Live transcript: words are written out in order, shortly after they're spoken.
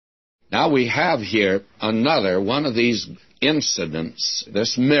Now we have here another one of these incidents,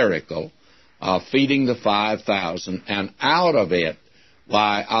 this miracle of feeding the 5,000, and out of it,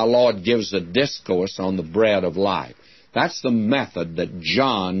 why, our Lord gives a discourse on the bread of life. That's the method that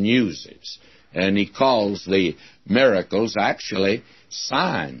John uses, and he calls the miracles actually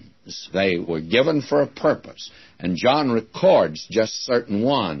signs. They were given for a purpose, and John records just certain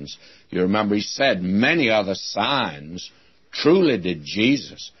ones. You remember he said, many other signs truly did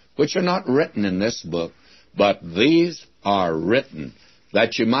Jesus, which are not written in this book, but these are written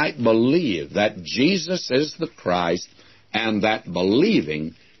that you might believe that Jesus is the Christ, and that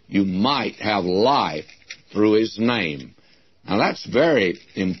believing you might have life through his name. Now that's very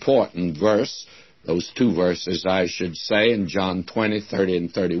important verse, those two verses I should say, in John 20, 30,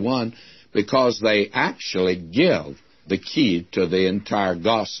 and 31, because they actually give the key to the entire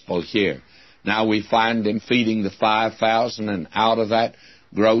gospel here. Now we find him feeding the 5,000, and out of that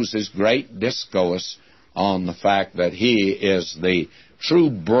grows his great discourse on the fact that he is the true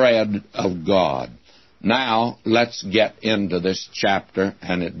bread of God. Now, let's get into this chapter,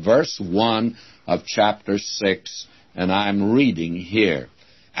 and at verse 1 of chapter 6, and I'm reading here.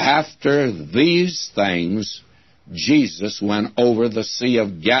 After these things, Jesus went over the Sea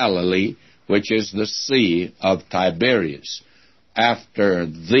of Galilee, which is the Sea of Tiberias. After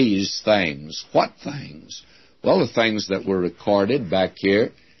these things. What things? Well, the things that were recorded back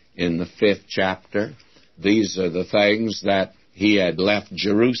here in the 5th chapter. These are the things that he had left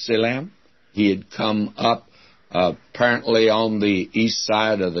Jerusalem. He had come up apparently on the east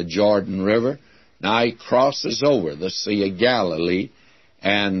side of the Jordan River. Now he crosses over the Sea of Galilee,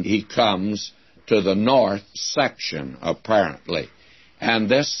 and he comes to the north section, apparently. And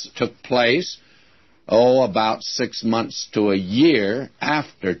this took place, about 6 months to a year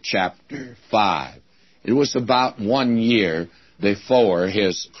after chapter 5. It was about 1 year before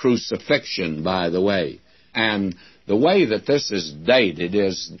his crucifixion, by the way. And the way that this is dated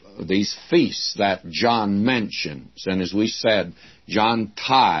is these feasts that John mentions. And as we said, John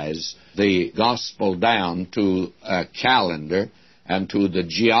ties the gospel down to a calendar and to the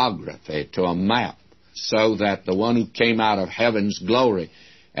geography, to a map, so that the one who came out of heaven's glory,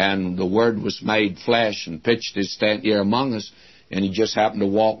 and the Word was made flesh and pitched his tent here among us, and he just happened to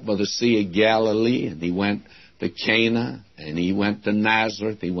walk by the Sea of Galilee, and he went to Cana, and he went to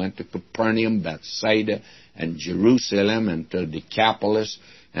Nazareth, he went to Capernaum, Bethsaida, and Jerusalem, and to Decapolis,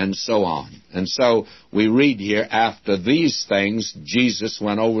 and so on. And so we read here, after these things, Jesus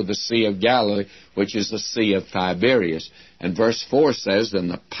went over the Sea of Galilee, which is the Sea of Tiberias. And verse 4 says, and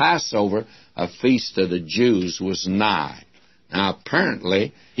the Passover, a feast of the Jews, was nigh. Now,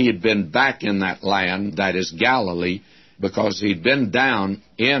 apparently, he had been back in that land, that is Galilee, because he'd been down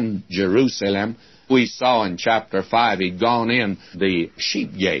in Jerusalem. We saw in chapter 5, he'd gone in the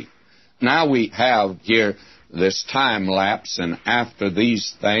sheep gate. Now we have here this time lapse, and after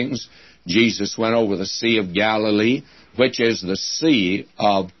these things, Jesus went over the Sea of Galilee, which is the Sea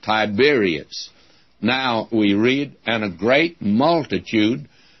of Tiberias. Now we read, and a great multitude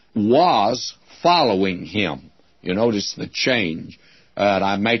was following him. You notice the change that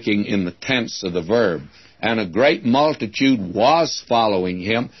I'm making in the tense of the verb. And a great multitude was following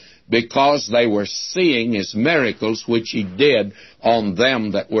him, because they were seeing his miracles which he did on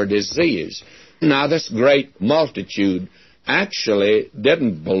them that were diseased. Now, this great multitude actually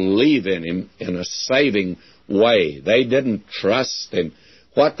didn't believe in him in a saving way. They didn't trust him.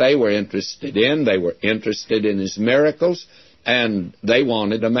 What they were interested in, they were interested in his miracles, and they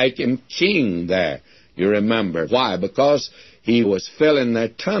wanted to make him king there. You remember. Why? Because he was filling their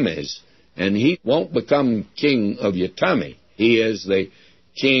tummies, and he won't become king of your tummy. He is the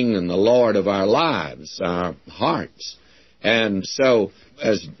King and the Lord of our lives, our hearts. And so,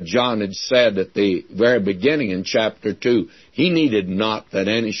 as John had said at the very beginning in chapter 2, he needed not that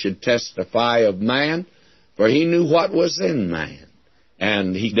any should testify of man, for he knew what was in man.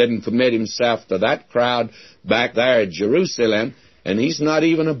 And he didn't commit himself to that crowd back there at Jerusalem, and he's not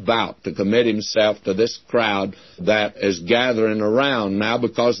even about to commit himself to this crowd that is gathering around now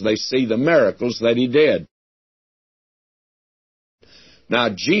because they see the miracles that he did. Now,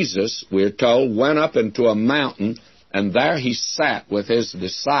 Jesus, we're told, went up into a mountain, and there he sat with his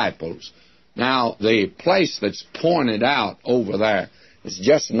disciples. Now, the place that's pointed out over there is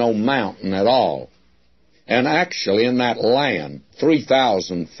just no mountain at all. And actually, in that land,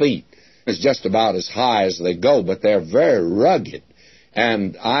 3,000 feet is just about as high as they go, but they're very rugged.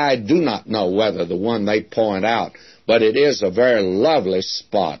 And I do not know whether the one they point out, but it is a very lovely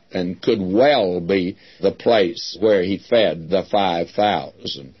spot and could well be the place where he fed the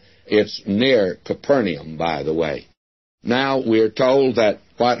 5,000. It's near Capernaum, by the way. Now we're told that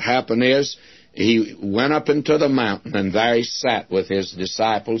what happened is he went up into the mountain, and there he sat with his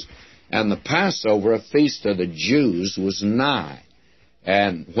disciples, and the Passover, a feast of the Jews, was nigh.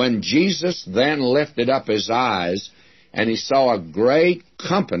 And when Jesus then lifted up his eyes, and he saw a great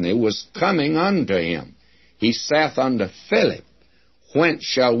company was coming unto him, he saith unto Philip, Whence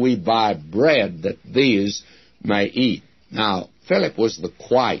shall we buy bread that these may eat? Now, Philip was the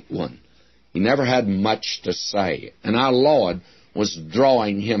quiet one. He never had much to say, and our Lord was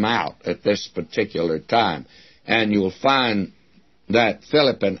drawing him out at this particular time. And you'll find that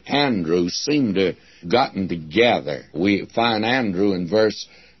Philip and Andrew seem to have gotten together. We find Andrew in verse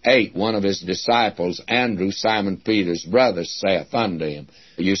 8, one of his disciples, Andrew, Simon Peter's brother, saith unto him.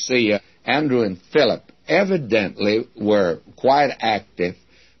 You see, Andrew and Philip evidently were quite active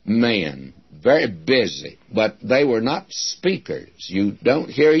men, very busy, but they were not speakers. You don't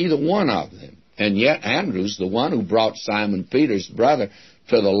hear either one of them. And yet Andrew's the one who brought Simon Peter's brother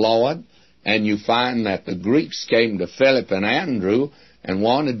to the Lord, and you find that the Greeks came to Philip and Andrew and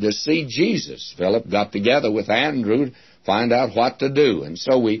wanted to see Jesus. Philip got together with Andrew to find out what to do, and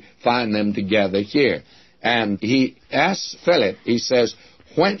so we find them together here. And he asks Philip, he says,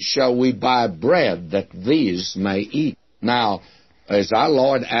 Whence shall we buy bread that these may eat? Now, is our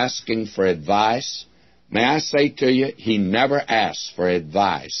Lord asking for advice? May I say to you, he never asks for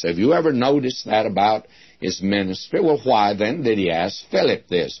advice. Have you ever noticed that about his ministry? Well, why then did he ask Philip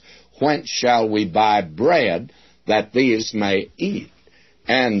this? Whence shall we buy bread that these may eat?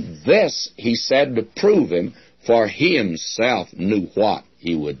 And this he said to prove him, for he himself knew what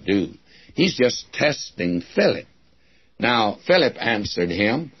he would do. He's just testing Philip. Now, Philip answered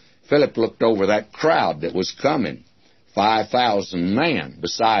him. Philip looked over that crowd that was coming. 5,000 men,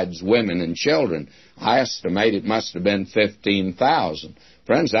 besides women and children. I estimate it must have been 15,000.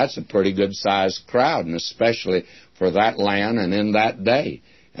 Friends, that's a pretty good-sized crowd, and especially for that land and in that day.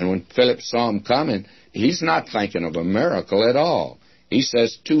 And when Philip saw him coming, he's not thinking of a miracle at all. He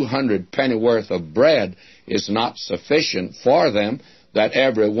says 200 pennyworth of bread is not sufficient for them, that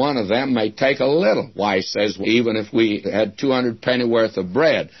every one of them may take a little. Why, he says, even if we had 200 pennyworth of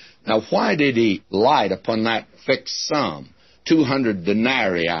bread. Now, why did he light upon that fixed sum, 200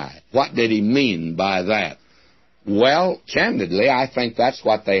 denarii? What did he mean by that? Well, candidly, I think that's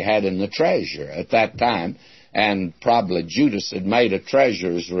what they had in the treasure at that time, and probably Judas had made a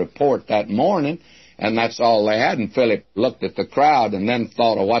treasurer's report that morning, and that's all they had. And Philip looked at the crowd and then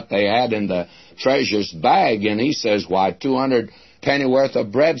thought of what they had in the treasurer's bag, and he says, why, 200 pennyworth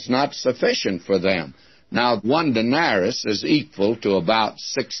of bread's not sufficient for them. Now, 1 denarius is equal to about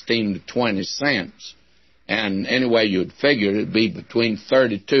 16 to 20 cents. And anyway, you'd figure it'd be between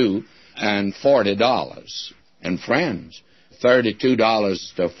 $32 and $40. And friends,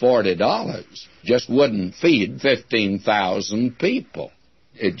 $32 to $40 just wouldn't feed 15,000 people.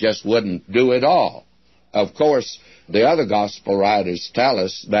 It just wouldn't do it all. Of course, the other gospel writers tell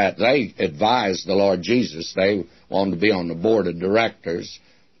us that they advised the Lord Jesus. They wanted to be on the board of directors.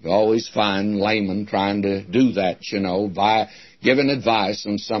 You always find laymen trying to do that, by giving advice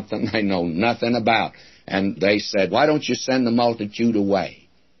on something they know nothing about. And they said, why don't you send the multitude away?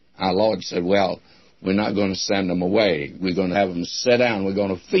 Our Lord said, well, we're not going to send them away. We're going to have them sit down. We're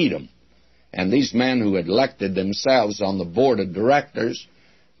going to feed them. And these men who had elected themselves on the board of directors,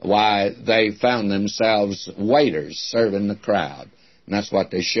 why, they found themselves waiters serving the crowd. And that's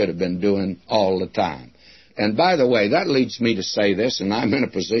what they should have been doing all the time. And by the way, that leads me to say this, and I'm in a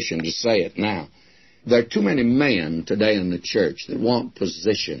position to say it now. There are too many men today in the church that want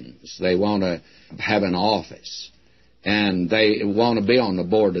positions. They want to have an office, and they want to be on the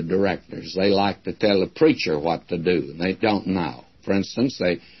board of directors. They like to tell the preacher what to do, and they don't know. For instance,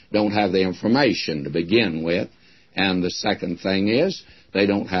 they don't have the information to begin with, and the second thing is they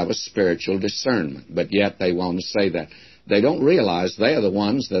don't have a spiritual discernment, but yet they want to say that. They don't realize they are the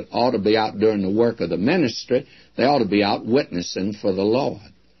ones that ought to be out doing the work of the ministry. They ought to be out witnessing for the Lord.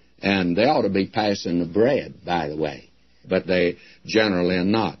 And they ought to be passing the bread, by the way. But they generally are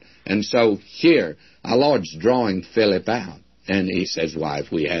not. And so here, our Lord's drawing Philip out. And he says, why,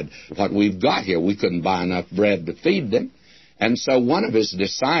 if we had what we've got here, we couldn't buy enough bread to feed them. And so one of his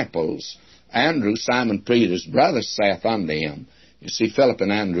disciples, Andrew, Simon Peter's brother, saith unto him, you see, Philip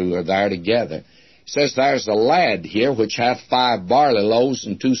and Andrew are there together. He says, there's a lad here which hath 5 barley loaves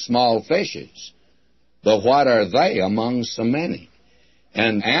and 2 small fishes. But what are they among so many?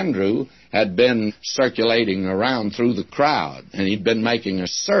 And Andrew had been circulating around through the crowd, and he'd been making a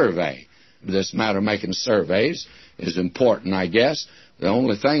survey. This matter of making surveys is important, I guess. The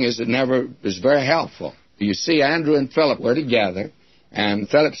only thing is it never is very helpful. You see, Andrew and Philip were together, and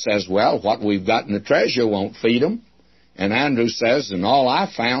Philip says, well, what we've got in the treasure won't feed them. And Andrew says, and all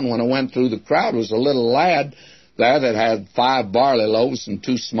I found when I went through the crowd was a little lad there that had 5 barley loaves and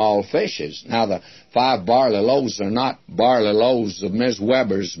 2 small fishes. Now, the 5 barley loaves are not barley loaves of Miss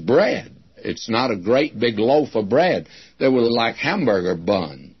Weber's bread. It's not a great big loaf of bread. They were like hamburger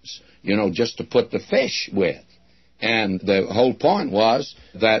buns, just to put the fish with. And the whole point was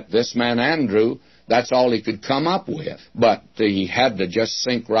that this man Andrew, that's all he could come up with. But he had to just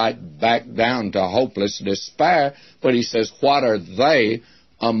sink right back down to hopeless despair. But he says, what are they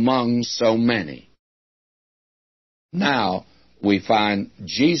among so many? Now we find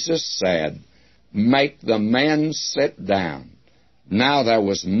Jesus said, make the men sit down. Now there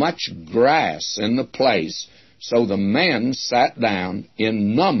was much grass in the place, so the men sat down,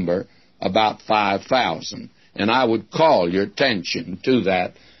 in number about 5,000. And I would call your attention to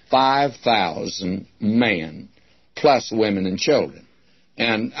that, 5,000 men, plus women and children.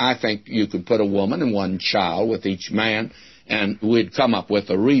 And I think you could put a woman and 1 child with each man, and we'd come up with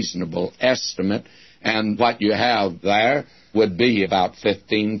a reasonable estimate, and what you have there would be about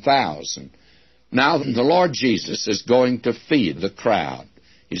 15,000. Now, the Lord Jesus is going to feed the crowd.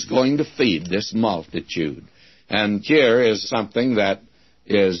 He's going to feed this multitude. And here is something that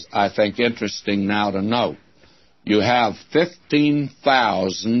is, I think, interesting now to note. You have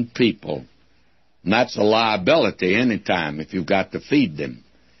 15,000 people, and that's a liability any time if you've got to feed them.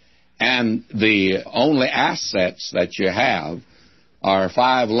 And the only assets that you have are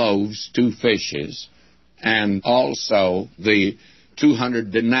 5 loaves, 2 fishes, and also the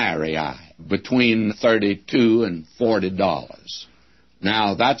 200 denarii, between $32 and $40.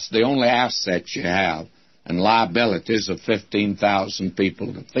 Now, that's the only assets you have, and liabilities of 15,000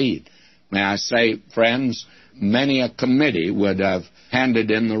 people to feed. May I say, friends, many a committee would have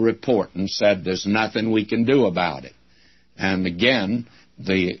handed in the report and said there's nothing we can do about it. And again,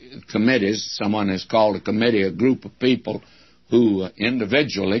 the committees, someone has called a committee a group of people who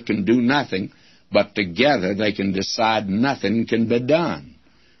individually can do nothing, but together they can decide nothing can be done.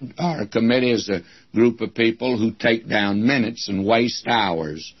 Our committee is a group of people who take down minutes and waste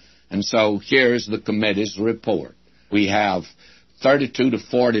hours. And so here's the committee's report. We have $32 to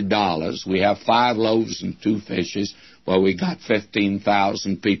 $40. We have 5 loaves and 2 fishes. Well, we got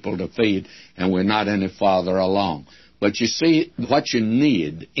 15,000 people to feed, and we're not any farther along. But you see, what you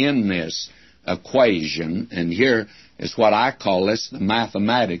need in this equation, and here is what I call this the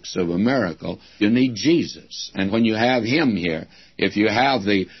mathematics of a miracle, you need Jesus. And when you have Him here, if you have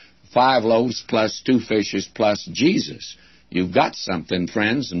the 5 loaves plus 2 fishes plus Jesus, you've got something,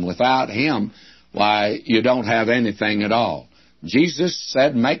 friends, and without Him, why, you don't have anything at all. Jesus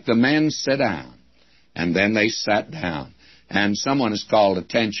said, make the men sit down. And then they sat down. And someone has called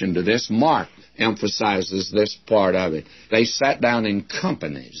attention to this. Mark emphasizes this part of it. They sat down in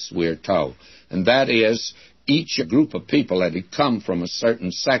companies, we're told. And that is, each group of people that had come from a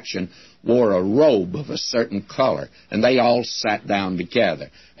certain section wore a robe of a certain color, and they all sat down together.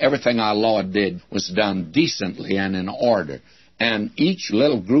 Everything our Lord did was done decently and in order. And each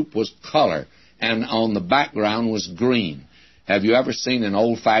little group was color, and on the background was green. Have you ever seen an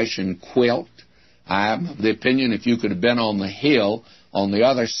old-fashioned quilt? I am of the opinion if you could have been on the hill on the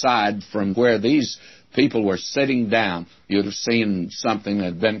other side from where these people were sitting down, you'd have seen something that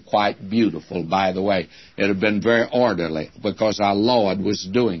had been quite beautiful, by the way. It had been very orderly because our Lord was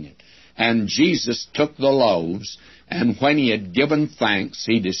doing it. And Jesus took the loaves, and when He had given thanks,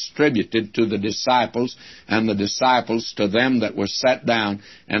 He distributed to the disciples, and the disciples to them that were set down,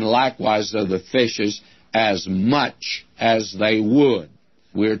 and likewise of the fishes, as much as they would.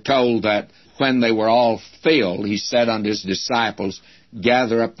 We're told that when they were all filled, He said unto His disciples,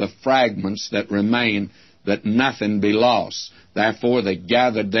 gather up the fragments that remain, that nothing be lost. Therefore they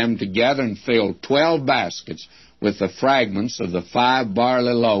gathered them together and filled 12 baskets with the fragments of the 5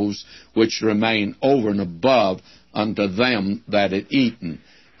 barley loaves which remain over and above unto them that had eaten.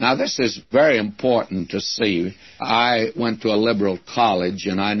 Now this is very important to see. I went to a liberal college,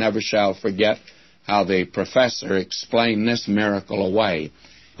 and I never shall forget how the professor explained this miracle away.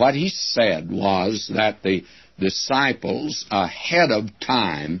 What he said was that the disciples ahead of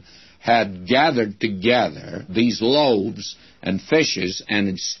time had gathered together these loaves and fishes and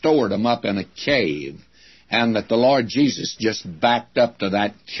had stored them up in a cave, and that the Lord Jesus just backed up to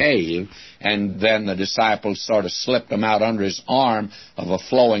that cave, and then the disciples sort of slipped them out under His arm of a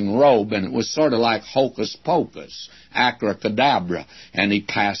flowing robe, and it was sort of like hocus pocus, abracadabra, and He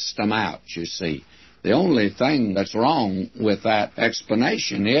passed them out, you see. The only thing that's wrong with that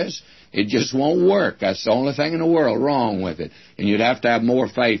explanation is it just won't work. That's the only thing in the world wrong with it. And you'd have to have more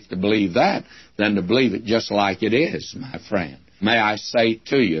faith to believe that than to believe it just like it is, my friend. May I say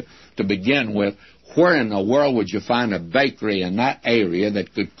to you, to begin with, Where in the world would you find a bakery in that area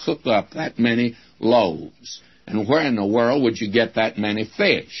that could cook up that many loaves? And where in the world would you get that many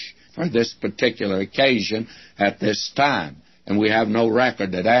fish for this particular occasion at this time? And we have no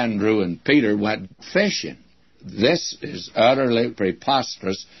record that Andrew and Peter went fishing. This is utterly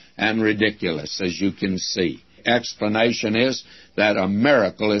preposterous and ridiculous, as you can see. Explanation is that a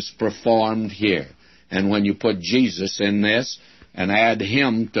miracle is performed here. And when you put Jesus in this and add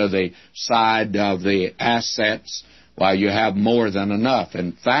him to the side of the assets, well, you have more than enough.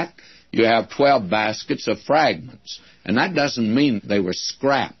 In fact, you have 12 baskets of fragments. And that doesn't mean they were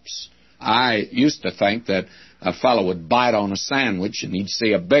scraps. I used to think that a fellow would bite on a sandwich and he'd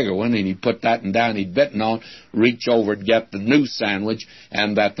see a bigger one and he'd put that one down he'd bitten on, reach over and get the new sandwich,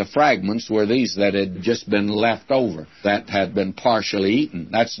 and that the fragments were these that had just been left over, that had been partially eaten.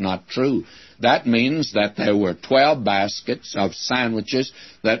 That's not true. That means that there were 12 baskets of sandwiches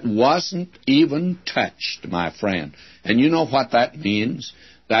that wasn't even touched, my friend. And you know what that means?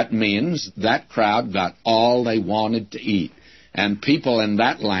 That means that crowd got all they wanted to eat. And people in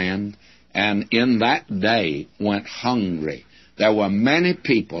that land and in that day went hungry. There were many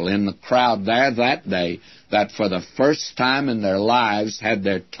people in the crowd there that day that for the first time in their lives had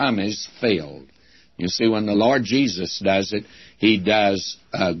their tummies filled. You see, when the Lord Jesus does it, he does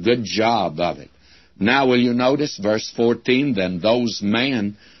a good job of it. Now will you notice verse 14, then those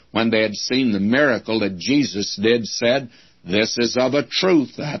men, when they had seen the miracle that Jesus did, said, this is of a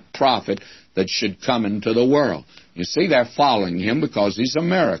truth that prophet that should come into the world. You see, they're following him because he's a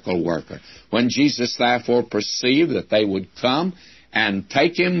miracle worker. When Jesus therefore perceived that they would come and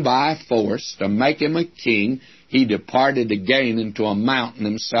take him by force to make him a king, he departed again into a mountain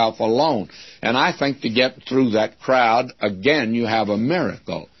himself alone. And I think to get through that crowd, again, you have a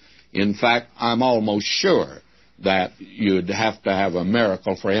miracle. In fact, I'm almost sure that you'd have to have a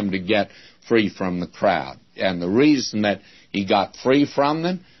miracle for him to get free from the crowd. And the reason that he got free from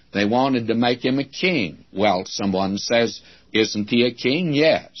them, they wanted to make him a king. Well, someone says, isn't he a king?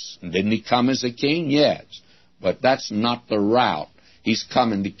 Yes. Didn't he come as a king? Yes. But that's not the route. He's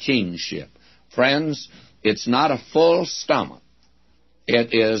coming to kingship. Friends, it's not a full stomach.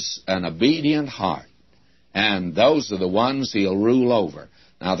 It is an obedient heart. And those are the ones he'll rule over.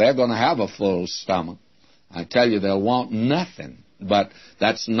 Now, they're going to have a full stomach. I tell you, they'll want nothing. But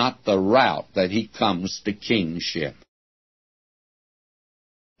that's not the route that he comes to kingship.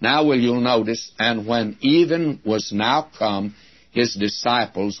 Now will you notice, and when even was now come, his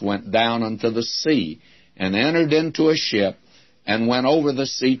disciples went down unto the sea, and entered into a ship, and went over the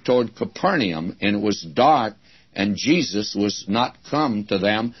sea toward Capernaum, and it was dark, and Jesus was not come to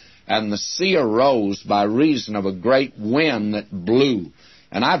them, and the sea arose by reason of a great wind that blew.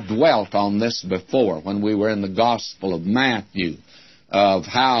 And I've dwelt on this before when we were in the Gospel of Matthew, of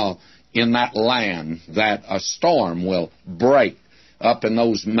how in that land that a storm will break up in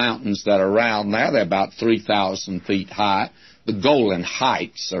those mountains that are around there. They're about 3,000 feet high. The Golden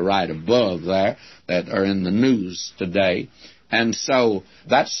Heights are right above there that are in the news today. And so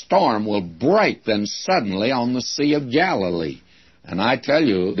that storm will break then suddenly on the Sea of Galilee. And I tell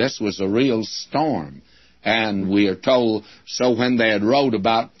you, this was a real storm. And we are told, so when they had rowed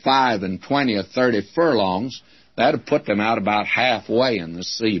about 25 or 30 furlongs, that had put them out about halfway in the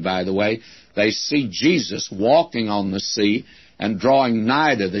sea, by the way. They see Jesus walking on the sea and drawing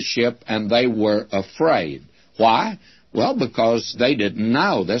nigh to the ship, and they were afraid. Why? Well, because they didn't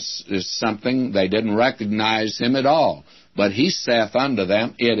know. This is something, they didn't recognize him at all. But he saith unto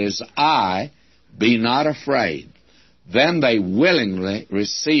them, it is I, be not afraid. Then they willingly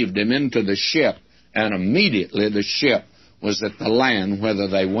received him into the ship, and immediately the ship was at the land whither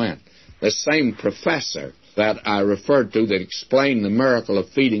they went. The same professor that I referred to that explained the miracle of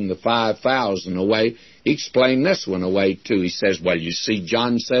feeding the 5,000 away, he explained this one away too. He says, well, you see,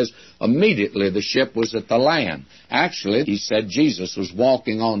 John says, immediately the ship was at the land. Actually, he said Jesus was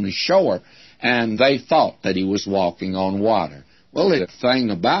walking on the shore, and they thought that he was walking on water. Well, the thing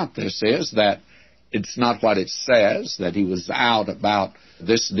about this is that it's not what it says, that he was out about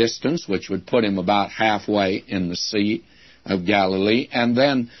this distance, which would put him about halfway in the Sea of Galilee. And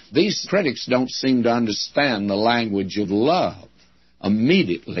then these critics don't seem to understand the language of love.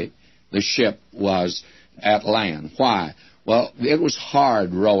 Immediately, the ship was at land. Why? Well, it was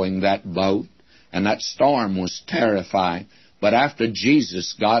hard rowing that boat, and that storm was terrifying. But after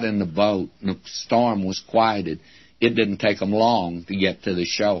Jesus got in the boat and the storm was quieted, it didn't take them long to get to the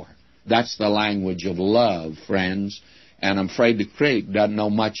shore. That's the language of love, friends, and I'm afraid the critic doesn't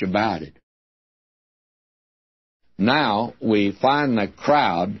know much about it. Now we find the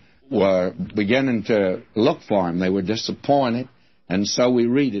crowd were beginning to look for him. They were disappointed, And so we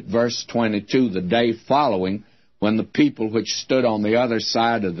read at verse 22, the day following, when the people which stood on the other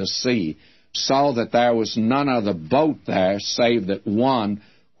side of the sea saw that there was none other boat there, save that one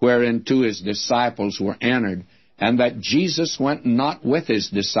whereinto his disciples were entered, and that Jesus went not with his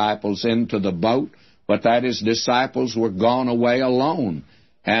disciples into the boat, but that his disciples were gone away alone.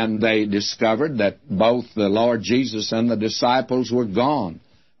 And they discovered that both the Lord Jesus and the disciples were gone.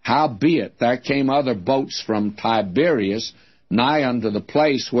 Howbeit there came other boats from Tiberias, nigh unto the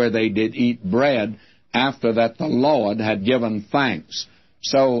place where they did eat bread, after that the Lord had given thanks.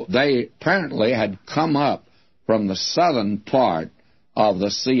 So they apparently had come up from the southern part of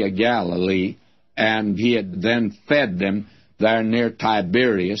the Sea of Galilee, and he had then fed them there near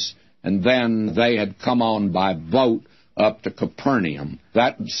Tiberias, and then they had come on by boat up to Capernaum.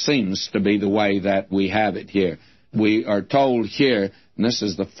 That seems to be the way that we have it here. We are told here, and this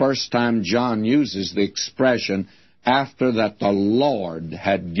is the first time John uses the expression, after that the Lord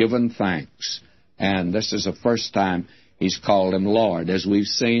had given thanks. And this is the first time he's called him Lord. As we've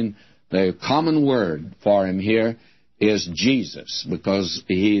seen, the common word for him here is Jesus, because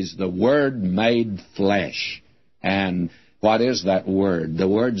he's the Word made flesh. And what is that word? The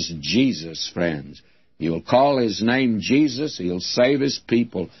word's Jesus, friends. You'll call his name Jesus, he'll save his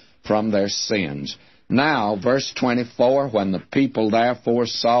people from their sins. Now, verse 24, when the people therefore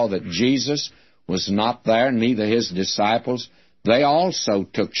saw that Jesus was not there, neither his disciples, they also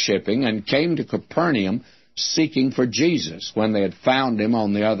took shipping and came to Capernaum, seeking for Jesus. When they had found him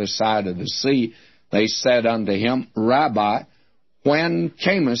on the other side of the sea, they said unto him, Rabbi, when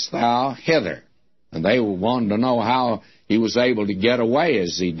camest thou hither? And they wanted to know how he was able to get away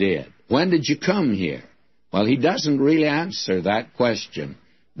as he did. When did you come here? Well, he doesn't really answer that question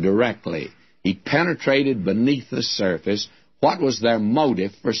directly. He penetrated beneath the surface. What was their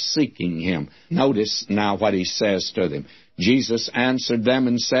motive for seeking him? Notice now what he says to them. Jesus answered them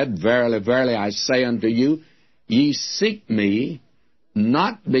and said, Verily, verily, I say unto you, ye seek me,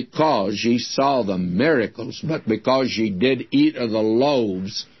 not because ye saw the miracles, but because ye did eat of the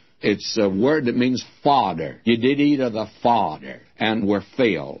loaves. It's a word that means fodder. You did eat of the fodder and were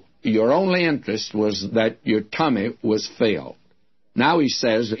filled. Your only interest was that your tummy was filled. Now he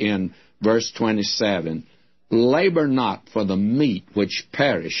says in verse 27, Labor not for the meat which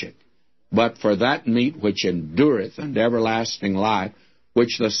perisheth, but for that meat which endureth unto everlasting life,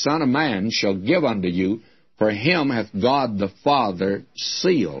 which the Son of Man shall give unto you, for him hath God the Father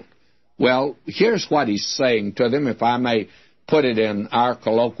sealed. Well, here's what he's saying to them, if I may put it in our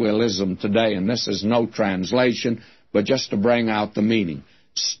colloquialism today, and this is no translation, but just to bring out the meaning.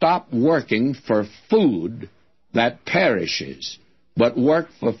 Stop working for food that perishes, but work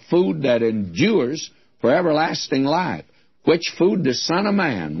for food that endures for everlasting life, which food the Son of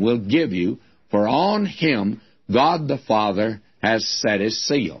Man will give you, for on him God the Father has set his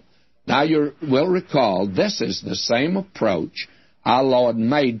seal. Now you will recall, this is the same approach our Lord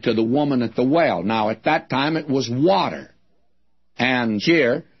made to the woman at the well. Now at that time it was water, and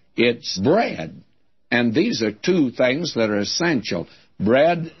here it's bread. And these are two things that are essential.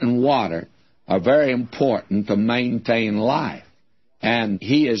 Bread and water are very important to maintain life. And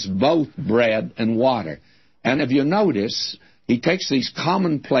he is both bread and water. And if you notice, he takes these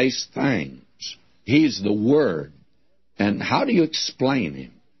commonplace things. He's the Word. And how do you explain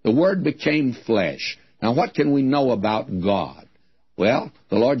him? The Word became flesh. Now, what can we know about God? Well,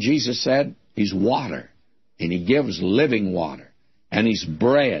 the Lord Jesus said he's water, and he gives living water. And he's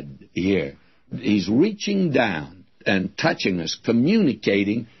bread here. He's reaching down and touching us,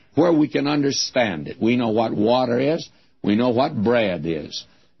 communicating where we can understand it. We know what water is. We know what bread is.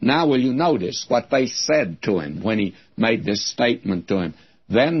 Now will you notice what they said to him when he made this statement to him?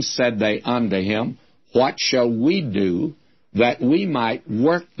 Then said they unto him, What shall we do that we might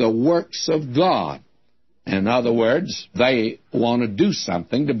work the works of God? In other words, they want to do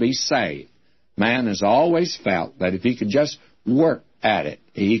something to be saved. Man has always felt that if he could just work at it,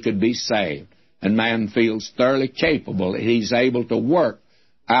 he could be saved. And man feels thoroughly capable that he's able to work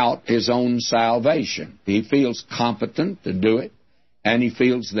out his own salvation. He feels competent to do it, and he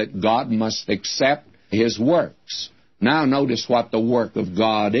feels that God must accept his works. Now notice what the work of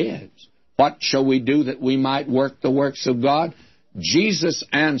God is. What shall we do that we might work the works of God? Jesus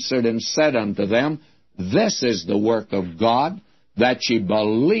answered and said unto them, This is the work of God, that ye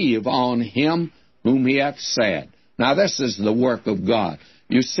believe on him whom he hath sent. Now this is the work of God.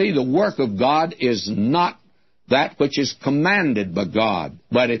 You see, the work of God is not that which is commanded by God,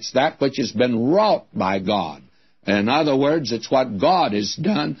 but it's that which has been wrought by God. In other words, it's what God has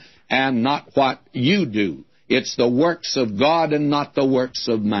done and not what you do. It's the works of God and not the works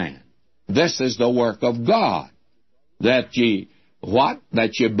of man. This is the work of God, that ye What?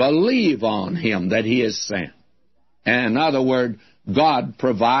 That you believe on Him that He has sent. And in other words, God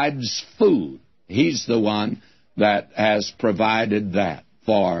provides food. He's the one that has provided that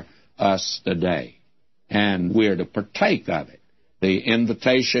for us today. And we're to partake of it. The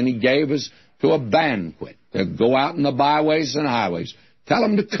invitation He gave us to a banquet, to go out in the byways and highways. Tell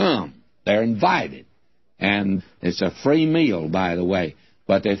them to come. They're invited. And it's a free meal, by the way,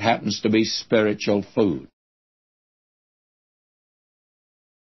 but it happens to be spiritual food.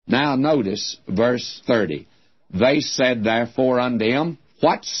 Now notice verse 30. They said therefore unto him,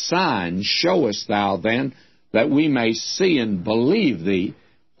 What sign showest thou then, that we may see and believe thee?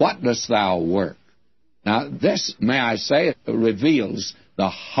 What dost thou work? Now this, may I say, reveals the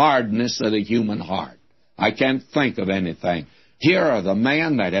hardness of the human heart. I can't think of anything. Here are the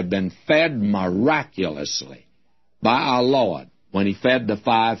men that have been fed miraculously by our Lord when He fed the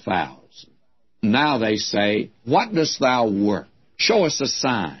 5,000. Now they say, What dost thou work? Show us a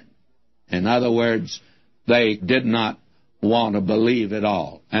sign. In other words, they did not want to believe at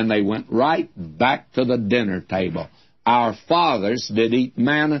all. And they went right back to the dinner table. Our fathers did eat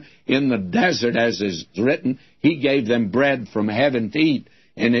manna in the desert, as is written. He gave them bread from heaven to eat.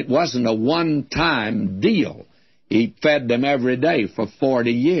 And it wasn't a one-time deal. He fed them every day for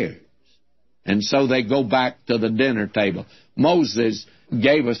 40 years. And so they go back to the dinner table. Moses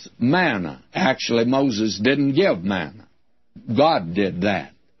gave us manna. Actually, Moses didn't give manna. God did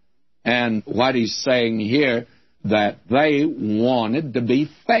that. And what he's saying here, that they wanted to be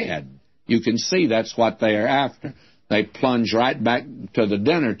fed. You can see that's what they are after. They plunge right back to the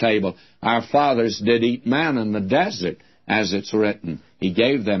dinner table. Our fathers did eat manna in the desert, as it's written. He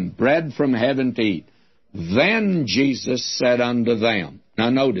gave them bread from heaven to eat. Then Jesus said unto them, now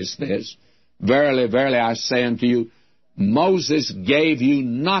notice this, Verily, verily, I say unto you, Moses gave you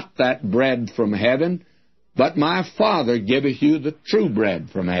not that bread from heaven, but my Father giveth you the true bread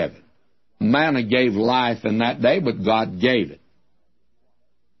from heaven. Manna gave life in that day, but God gave it.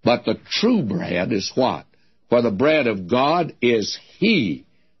 But the true bread is what? For the bread of God is He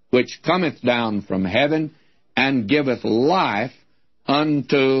which cometh down from heaven and giveth life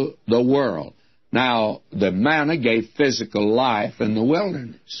unto the world. Now, the manna gave physical life in the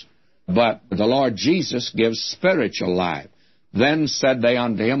wilderness, but the Lord Jesus gives spiritual life. Then said they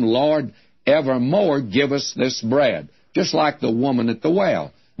unto him, Lord, evermore give us this bread. Just like the woman at the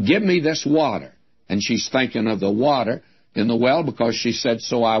well. Give me this water. And she's thinking of the water in the well because she said,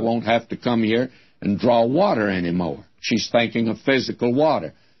 so I won't have to come here and draw water anymore. She's thinking of physical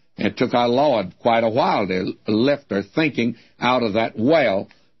water. And it took our Lord quite a while to lift her thinking out of that well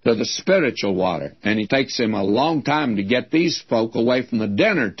to the spiritual water. And it takes him a long time to get these folk away from the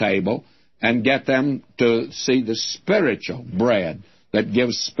dinner table and get them to see the spiritual bread that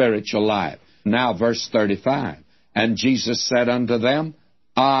gives spiritual life. Now, verse 35. And Jesus said unto them,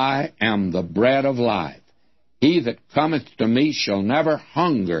 I am the bread of life. He that cometh to me shall never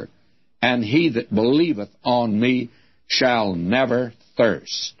hunger, and he that believeth on me shall never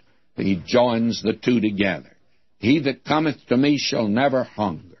thirst. He joins the two together. He that cometh to me shall never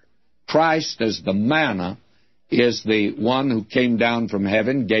hunger. Christ, as the manna, is the one who came down from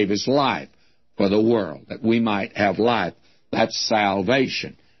heaven, gave his life for the world, that we might have life. That's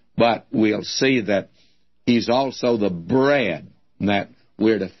salvation. But we'll see that he's also the bread that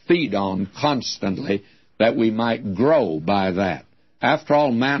we're to feed on constantly, that we might grow by that. After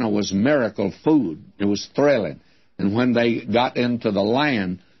all, manna was miracle food. It was thrilling. And when they got into the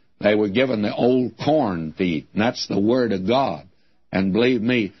land, they were given the old corn to eat, and that's the Word of God. And believe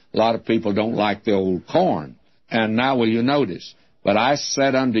me, a lot of people don't like the old corn. And now will you notice, but I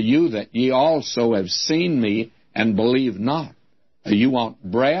said unto you that ye also have seen me and believe not. You want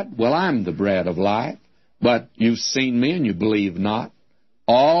bread? Well, I'm the bread of life. But you've seen me and you believe not.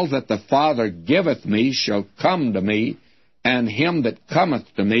 All that the Father giveth me shall come to me, and him that cometh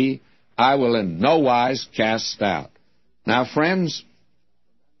to me I will in no wise cast out. Now, friends,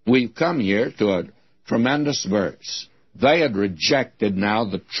 we've come here to a tremendous verse. They had rejected now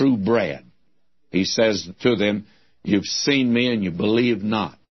the true bread. He says to them, you've seen me and you believe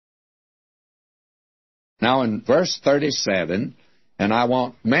not. Now in verse 37, and I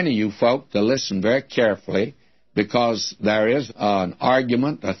want many of you folk to listen very carefully, because there is an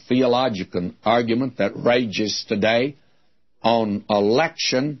argument, a theological argument that rages today on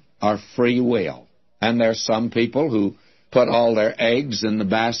election or free will. And there are some people who put all their eggs in the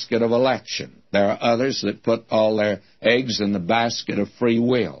basket of election. There are others that put all their eggs in the basket of free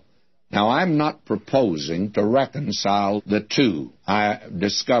will. Now, I'm not proposing to reconcile the two. I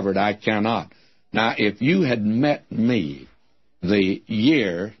discovered I cannot. Now, if you had met me the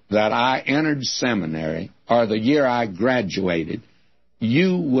year that I entered seminary or the year I graduated,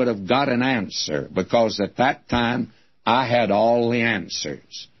 you would have got an answer, because at that time I had all the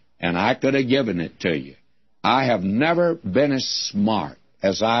answers, and I could have given it to you. I have never been as smart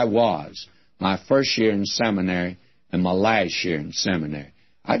as I was my first year in seminary and my last year in seminary.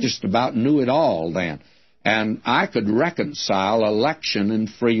 I just about knew it all then. And I could reconcile election and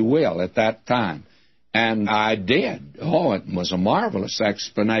free will at that time. And I did. Oh, it was a marvelous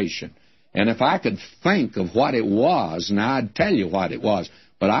explanation. And if I could think of what it was, now I'd tell you what it was,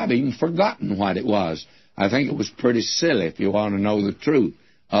 but I've even forgotten what it was. I think it was pretty silly, if you want to know the truth.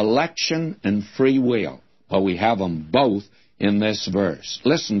 Election and free will. Well, we have them both in this verse.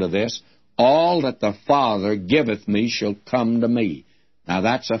 Listen to this. All that the Father giveth me shall come to me. Now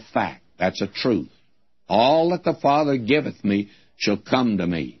that's a fact. That's a truth. All that the Father giveth me shall come to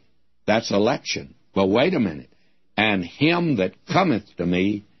me. That's election. Well, wait a minute. And him that cometh to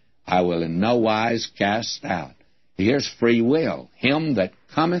me, I will in no wise cast out. Here's free will. Him that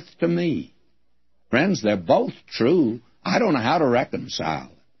cometh to me. Friends, they're both true. I don't know how to reconcile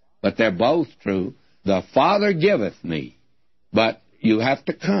it, but they're both true. The Father giveth me, but you have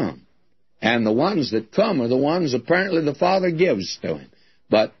to come. And the ones that come are the ones apparently the Father gives to him.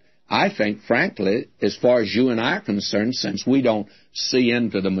 But I think, frankly, as far as you and I are concerned, since we don't see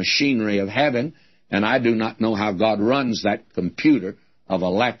into the machinery of heaven, and I do not know how God runs that computer of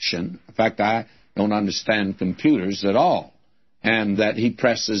election. In fact, I don't understand computers at all. And that he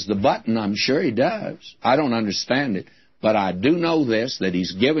presses the button, I'm sure he does. I don't understand it. But I do know this, that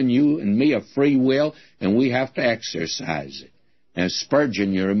he's given you and me a free will, and we have to exercise it. And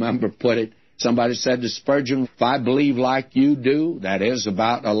Spurgeon, you remember, put it, somebody said to Spurgeon, if I believe like you do, that is,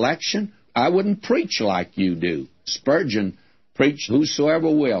 about election, I wouldn't preach like you do. Spurgeon preached, whosoever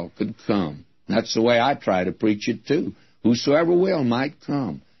will could come. That's the way I try to preach it, too. Whosoever will might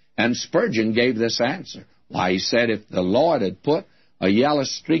come. And Spurgeon gave this answer. Why, he said, if the Lord had put a yellow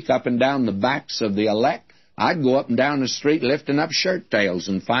streak up and down the backs of the elect, I'd go up and down the street lifting up shirt tails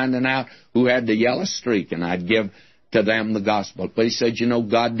and finding out who had the yellow streak, and I'd give to them the gospel. But he said, you know,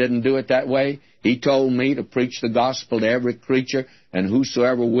 God didn't do it that way. He told me to preach the gospel to every creature, and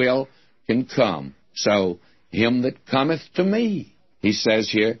whosoever will can come. So, him that cometh to me, he says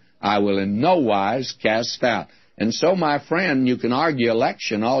here, I will in no wise cast out. And so, my friend, you can argue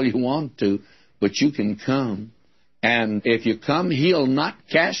election all you want to, but you can come. And if you come, he'll not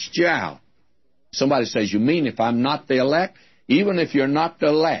cast you out. Somebody says, you mean if I'm not the elect? Even if you're not the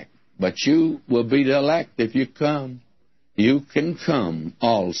elect, but you will be the elect if you come. You can come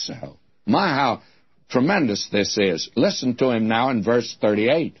also. My, how tremendous this is. Listen to him now in verse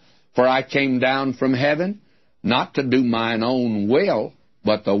 38. For I came down from heaven, not to do mine own will,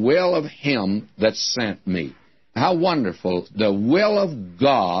 but the will of him that sent me. How wonderful. The will of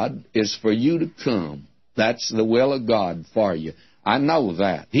God is for you to come. That's the will of God for you. I know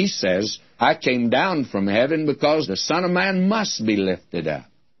that. He says, I came down from heaven because the Son of Man must be lifted up.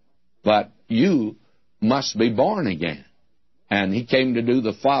 But you must be born again. And he came to do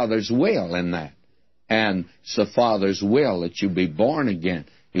the Father's will in that. And it's the Father's will that you be born again.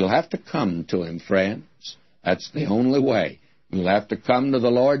 You'll have to come to him, friends. That's the only way. You'll have to come to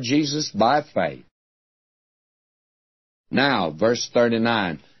the Lord Jesus by faith. Now, verse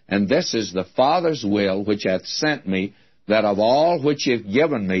 39, and this is the Father's will which hath sent me, that of all which he hath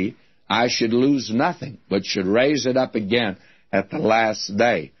given me, I should lose nothing, but should raise it up again at the last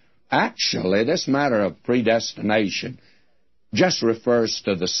day. Actually, this matter of predestination just refers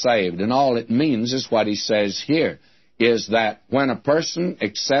to the saved, and all it means is what he says here, is that when a person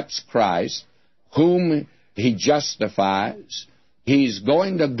accepts Christ, whom he justifies, he's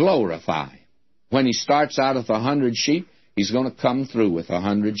going to glorify. When he starts out with 100 sheep, he's going to come through with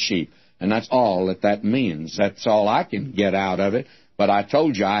 100 sheep. And that's all that means. That's all I can get out of it. But I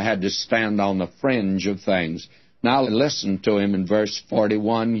told you I had to stand on the fringe of things. Now listen to him in verse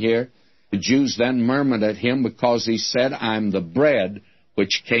 41 here. The Jews then murmured at him because he said, I am the bread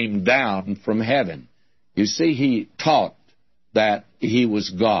which came down from heaven. You see, he taught that he was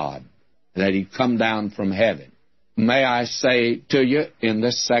God, that he'd come down from heaven. May I say to you in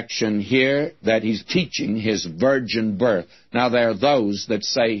this section here that he's teaching his virgin birth. Now, there are those that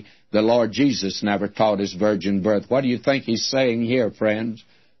say the Lord Jesus never taught his virgin birth. What do you think he's saying here, friends?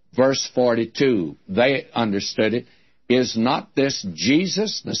 Verse 42, they understood it. Is not this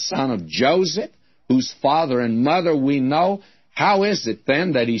Jesus, the son of Joseph, whose father and mother we know? How is it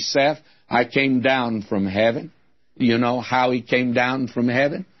then that he saith, I came down from heaven? You know how he came down from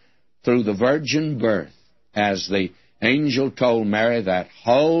heaven? Through the virgin birth. As the angel told Mary, that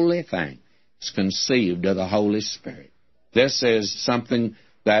holy thing is conceived of the Holy Spirit. This is something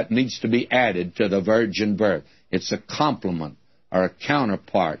that needs to be added to the virgin birth. It's a complement are a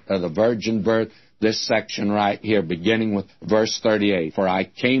counterpart of the virgin birth. This section right here, beginning with verse 38, for I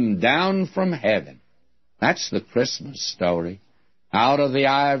came down from heaven. That's the Christmas story. Out of the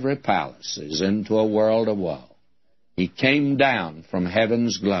ivory palaces into a world of woe. He came down from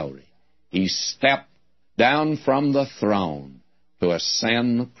heaven's glory. He stepped down from the throne to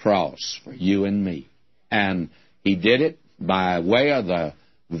ascend the cross for you and me. And He did it by way of the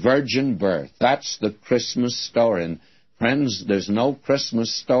virgin birth. That's the Christmas story. And friends, there's no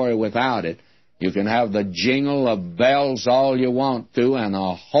Christmas story without it. You can have the jingle of bells all you want to and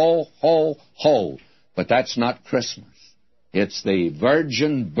a ho, ho, ho. But that's not Christmas. It's the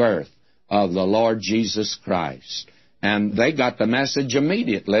virgin birth of the Lord Jesus Christ. And they got the message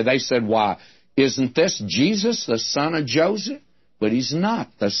immediately. They said, why, isn't this Jesus, the son of Joseph? But He's not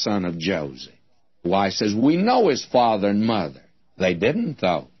the son of Joseph. Why, He says, we know His father and mother. They didn't,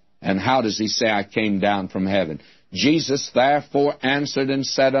 though. And how does He say, I came down from heaven? Jesus therefore answered and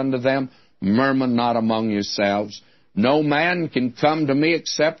said unto them, murmur not among yourselves. No man can come to me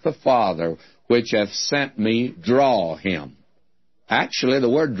except the Father, which hath sent me, draw him. Actually, the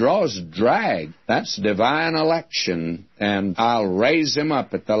word draw is drag. That's divine election, and I'll raise him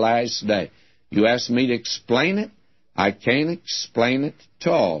up at the last day. You ask me to explain it? I can't explain it at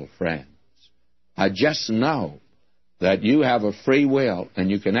all, friends. I just know that you have a free will,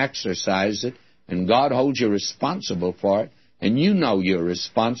 and you can exercise it, and God holds you responsible for it, and you know you're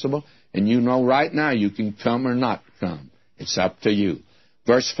responsible, and you know right now you can come or not come. It's up to you.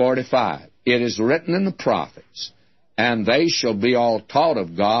 Verse 45, it is written in the prophets, and they shall be all taught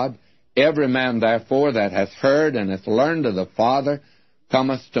of God. Every man, therefore, that hath heard and hath learned of the Father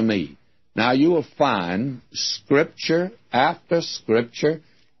cometh to me. Now you will find Scripture after Scripture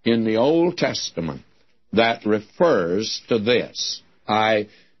in the Old Testament that refers to this. I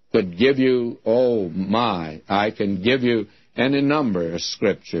could give you, I can give you any number of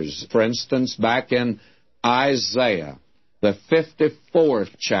Scriptures. For instance, back in Isaiah, the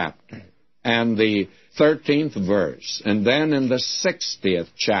 54th chapter, and the 13th verse, and then in the 60th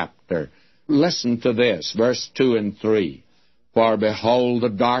chapter, listen to this, verse 2 and 3. For behold, the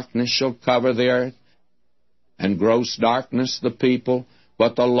darkness shall cover the earth, and gross darkness the people.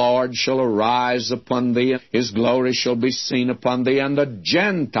 But the Lord shall arise upon thee, His glory shall be seen upon thee, and the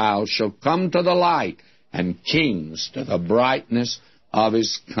Gentiles shall come to the light, and kings to the brightness of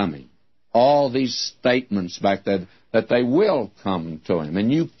His coming. All these statements back there, that they will come to Him,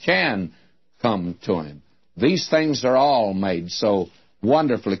 and you can come to Him. These things are all made so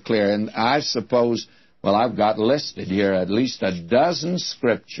wonderfully clear, and I suppose, well, I've got listed here at least a dozen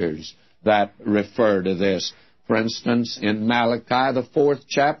Scriptures that refer to this. For instance, in Malachi, the 4th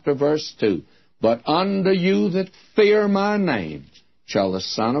chapter, verse 2, but unto you that fear my name shall the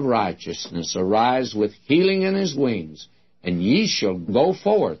Son of Righteousness arise with healing in His wings, and ye shall go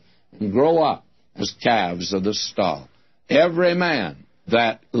forth and grow up as calves of the stall. Every man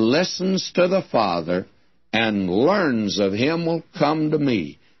that listens to the Father and learns of Him will come to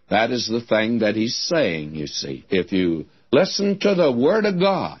me. That is the thing that He's saying, you see. If you listen to the Word of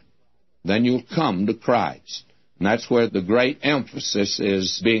God, then you'll come to Christ. And that's where the great emphasis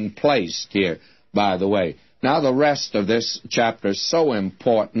is being placed here, by the way. Now, the rest of this chapter is so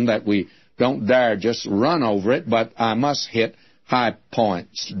important that we don't dare just run over it, but I must hit high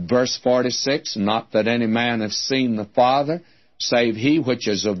points. Verse 46, not that any man hath seen the Father, save he which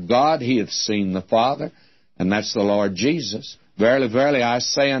is of God, he hath seen the Father, and that's the Lord Jesus. Verily, verily, I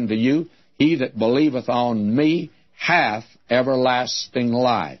say unto you, he that believeth on me hath everlasting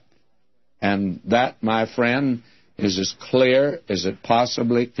life. And that, my friend, is as clear as it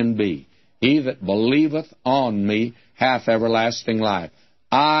possibly can be. He that believeth on me hath everlasting life.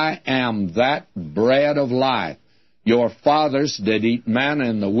 I am that bread of life. Your fathers did eat manna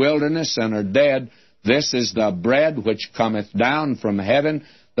in the wilderness and are dead. This is the bread which cometh down from heaven,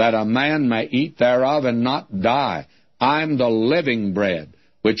 that a man may eat thereof and not die. I am the living bread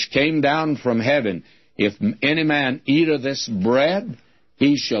which came down from heaven. If any man eat of this bread,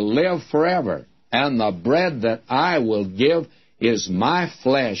 he shall live forever. And the bread that I will give is my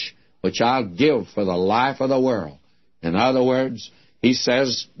flesh, which I'll give for the life of the world. In other words, He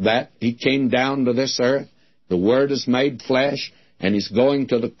says that He came down to this earth, the Word is made flesh, and He's going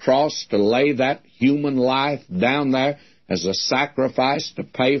to the cross to lay that human life down there as a sacrifice to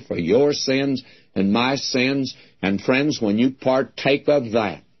pay for your sins and my sins. And friends, when you partake of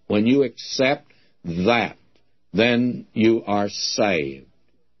that, when you accept that, then you are saved.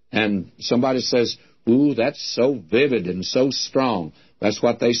 And somebody says, ooh, that's so vivid and so strong. That's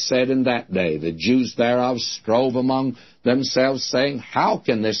what they said in that day. The Jews thereof strove among themselves, saying, how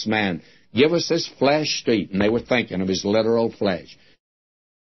can this man Give us his flesh to eat. And they were thinking of his literal flesh.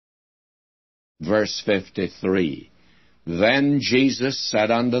 Verse 53, Then Jesus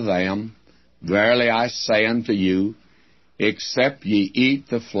said unto them, Verily I say unto you, except ye eat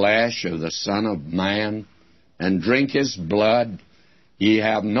the flesh of the Son of Man, and drink his blood, ye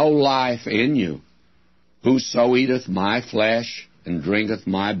have no life in you. Whoso eateth my flesh, and drinketh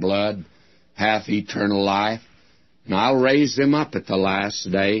my blood, hath eternal life, and I'll raise him up at the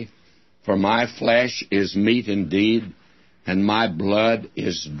last day. For my flesh is meat indeed, and my blood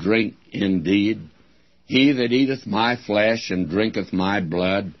is drink indeed. He that eateth my flesh and drinketh my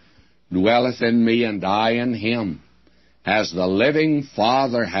blood dwelleth in me, and I in him. As the living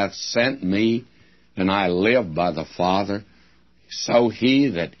Father hath sent me, and I live by the Father, so he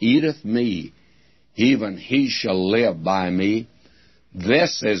that eateth me, even he shall live by me.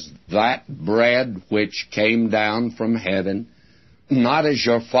 This is that bread which came down from heaven, not as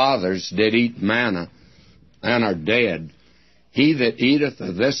your fathers did eat manna, and are dead. He that eateth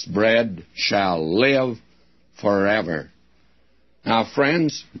of this bread shall live forever. Now,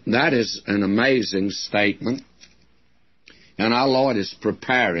 friends, that is an amazing statement, and our Lord is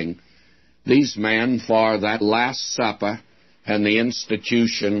preparing these men for that Last Supper and the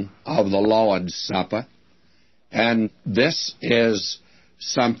institution of the Lord's Supper. And this is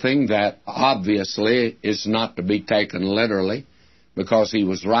something that obviously is not to be taken literally, because he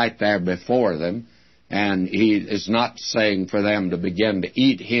was right there before them, and he is not saying for them to begin to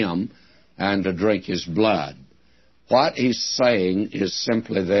eat him and to drink his blood. What he's saying is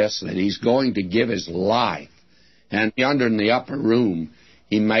simply this, that he's going to give his life. And yonder in the upper room,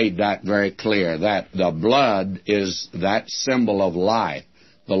 he made that very clear, that the blood is that symbol of life.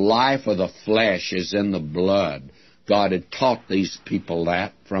 The life of the flesh is in the blood. God had taught these people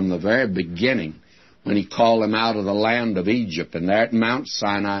that from the very beginning when he called them out of the land of Egypt. And there at Mount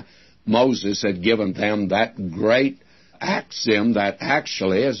Sinai, Moses had given them that great axiom that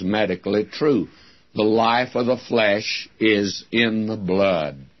actually is medically true. The life of the flesh is in the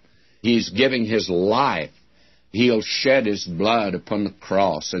blood. He's giving his life. He'll shed his blood upon the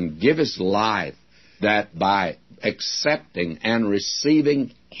cross and give his life, that by accepting and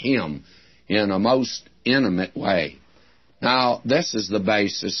receiving him in a most intimate way. Now, this is the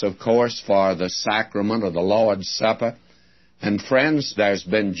basis, of course, for the sacrament of the Lord's Supper. And friends, there's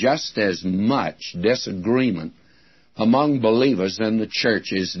been just as much disagreement among believers in the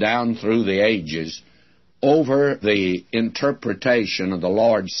churches down through the ages over the interpretation of the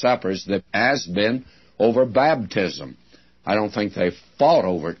Lord's Supper as there has been over baptism. I don't think they've fought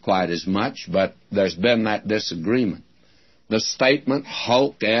over it quite as much, but there's been that disagreement. The statement,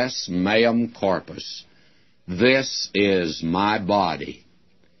 hoc est meum corpus, this is my body.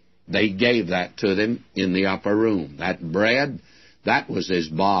 They gave that to them in the upper room. That bread, that was his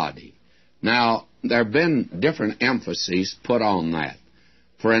body. Now, there have been different emphases put on that.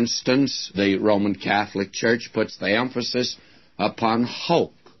 For instance, the Roman Catholic Church puts the emphasis upon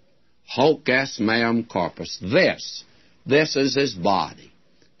hoc. Hoc est meum corpus. This is his body.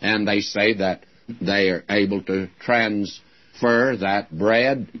 And they say that they are able to transfer that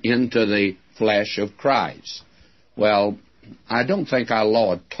bread into the flesh of Christ. Well, I don't think our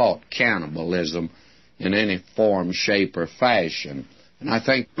Lord taught cannibalism in any form, shape, or fashion. And I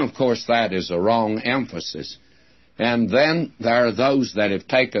think, of course, that is a wrong emphasis. And then there are those that have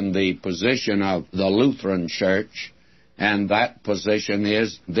taken the position of the Lutheran Church, and that position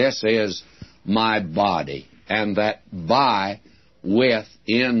is, this is my body, and that by, with,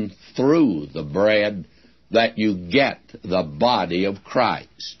 in, through the bread, that you get the body of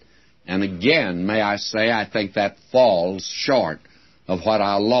Christ. And again, may I say, I think that falls short of what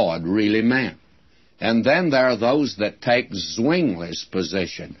our Lord really meant. And then there are those that take Zwingli's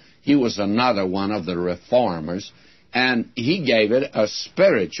position. He was another one of the reformers, and he gave it a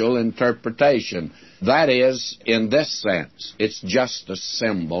spiritual interpretation. That is, in this sense, it's just a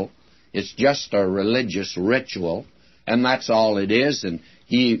symbol, it's just a religious ritual, and that's all it is, and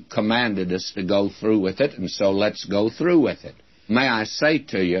he commanded us to go through with it, and so let's go through with it. May I say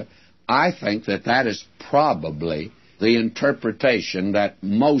to you, I think that that is probably the interpretation that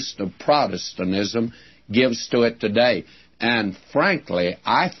most of Protestantism gives to it today. And frankly,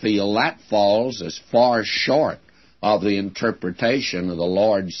 I feel that falls as far short of the interpretation of the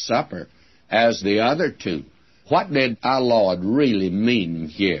Lord's Supper as the other two. What did our Lord really mean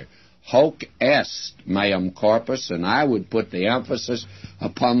here? Hoc est meum corpus, and I would put the emphasis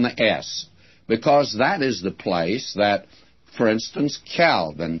upon the est, because that is the place that, for instance,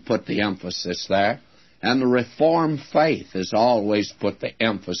 Calvin put the emphasis there, and the Reformed faith has always put the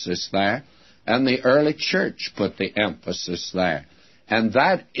emphasis there, and the early church put the emphasis there. And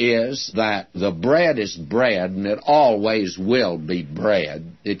that is that the bread is bread, and it always will be bread.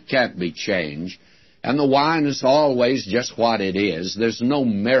 It can't be changed. And the wine is always just what it is. There's no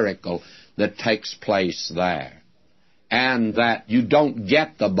miracle that takes place there. And that you don't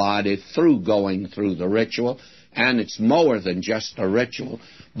get the body through going through the ritual, and it's more than just a ritual,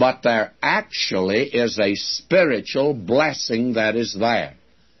 but there actually is a spiritual blessing that is there.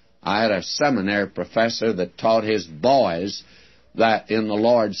 I had a seminary professor that taught his boys that in the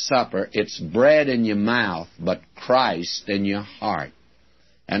Lord's Supper, it's bread in your mouth, but Christ in your heart.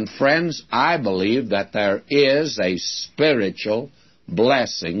 And friends, I believe that there is a spiritual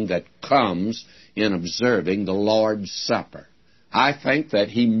blessing that comes in observing the Lord's Supper. I think that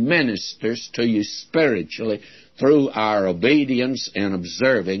He ministers to you spiritually through our obedience in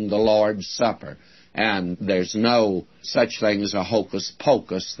observing the Lord's Supper. And there's no such thing as a hocus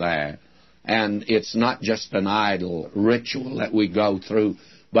pocus there. And it's not just an idle ritual that we go through,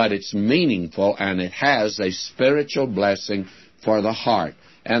 but it's meaningful, and it has a spiritual blessing for the heart.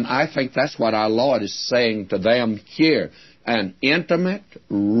 And I think that's what our Lord is saying to them here. An intimate,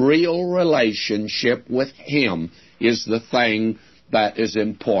 real relationship with Him is the thing that is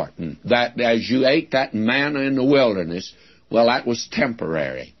important. That as you ate that manna in the wilderness, well, that was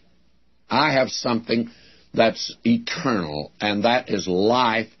temporary. I have something that's eternal, and that is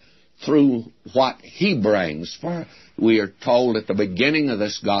life through what He brings. For we are told at the beginning of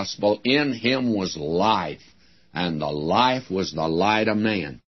this gospel, in Him was life, and the life was the light of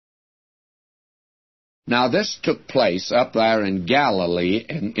man. Now, this took place up there in Galilee,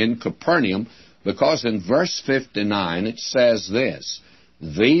 in Capernaum, because in verse 59 it says this,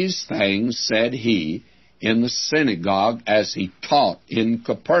 "These things said He in the synagogue as He taught in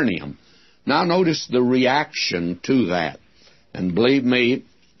Capernaum." Now, notice the reaction to that. And believe me,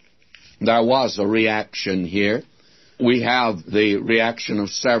 there was a reaction here. We have the reaction of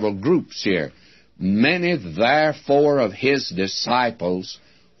several groups here. "Many, therefore, of His disciples,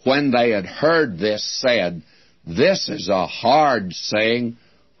 when they had heard this, said, 'This is a hard saying.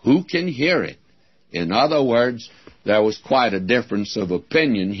 Who can hear it?'" In other words, there was quite a difference of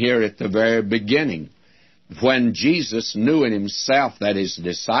opinion here at the very beginning. When Jesus knew in Himself that His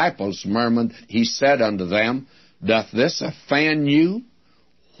disciples murmured, He said unto them, "Doth this offend you?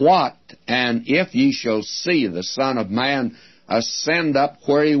 What, and if ye shall see the Son of Man ascend up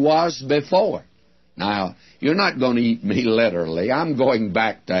where He was before?" Now, you're not going to eat me literally. I'm going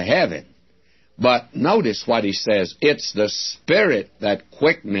back to heaven. But notice what He says. "It's the Spirit that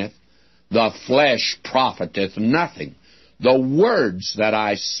quickeneth, the flesh profiteth nothing. The words that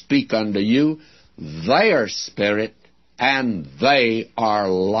I speak unto you, they are spirit, and they are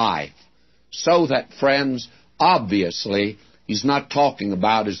life." So that, friends, obviously, He's not talking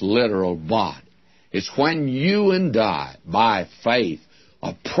about His literal body. It's when you and I, by faith,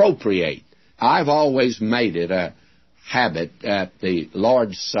 appropriate. I've always made it a habit at the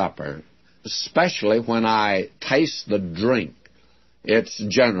Lord's Supper, especially when I taste the drink. It's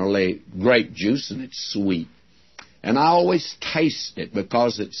generally grape juice, and it's sweet. And I always taste it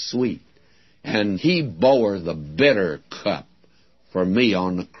because it's sweet. And He bore the bitter cup for me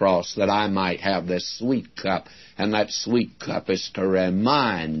on the cross that I might have this sweet cup. And that sweet cup is to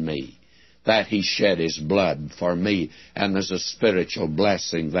remind me that He shed His blood for me, and there's a spiritual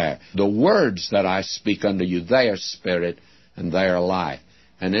blessing there. "The words that I speak unto you, they are spirit, and they are life."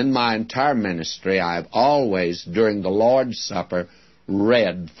 And in my entire ministry, I've always, during the Lord's Supper,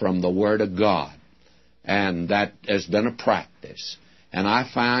 read from the Word of God. And that has been a practice. And I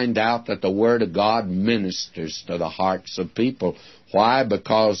find out that the Word of God ministers to the hearts of people. Why?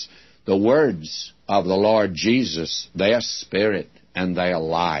 Because the words of the Lord Jesus, they are spirit and they are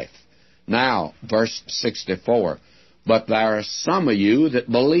life. Now, verse 64, "But there are some of you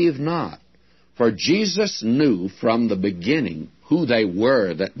that believe not. For Jesus knew from the beginning who they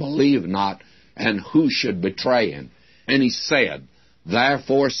were that believed not, and who should betray Him. And He said,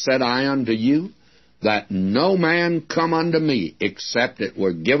 Therefore said I unto you, that no man come unto me, except it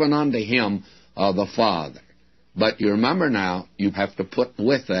were given unto him of the Father." But you remember now, you have to put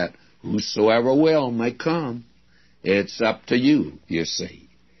with that, "Whosoever will may come." It's up to you, you see.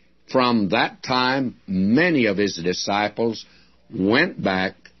 From that time, many of His disciples went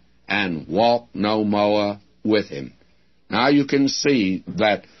back and walked no more with Him. Now you can see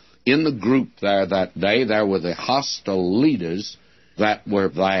that in the group there that day, there were the hostile leaders that were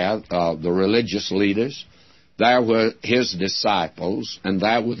there, the religious leaders. There were His disciples, and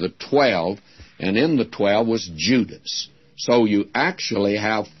there were the 12, and in the 12 was Judas. So you actually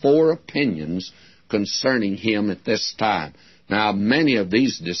have 4 opinions concerning Him at this time. Now, many of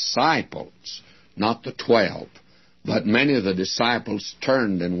these disciples, not the 12, But many of the disciples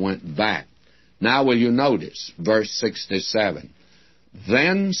turned and went back. Now will you notice, verse 67.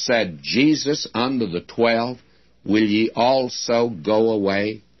 Then said Jesus unto the 12, Will ye also go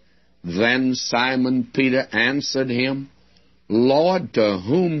away? Then Simon Peter answered him, Lord, to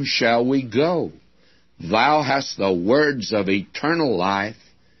whom shall we go? Thou hast the words of eternal life.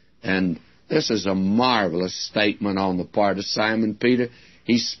 And this is a marvelous statement on the part of Simon Peter.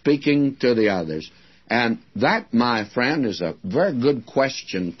 He's speaking to the others. And that, my friend, is a very good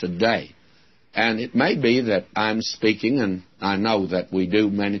question today. And it may be that I'm speaking, and I know that we do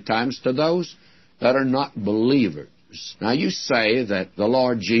many times, to those that are not believers. Now, you say that the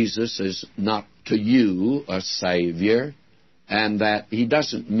Lord Jesus is not to you a Savior, and that He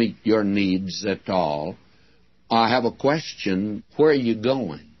doesn't meet your needs at all. I have a question. Where are you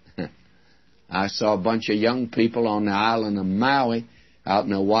going? I saw a bunch of young people on the island of Maui, out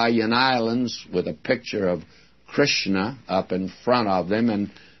in the Hawaiian Islands, with a picture of Krishna up in front of them, and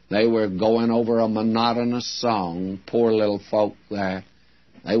they were going over a monotonous song. Poor little folk there.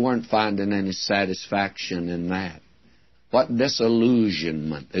 They weren't finding any satisfaction in that. What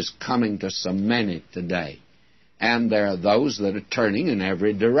disillusionment is coming to so many today. And there are those that are turning in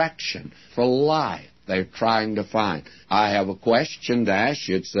every direction for life. They're trying to find. I have a question to ask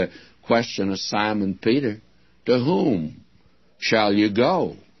you. It's the question of Simon Peter. To whom shall you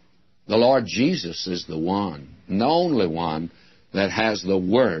go? The Lord Jesus is the one, and the only one, that has the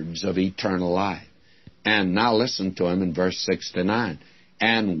words of eternal life. And now listen to him in verse 69.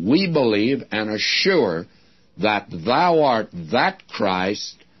 And we believe and are sure that thou art that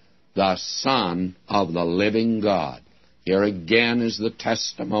Christ, the Son of the living God. Here again is the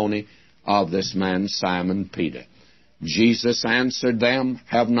testimony of this man Simon Peter. Jesus answered them,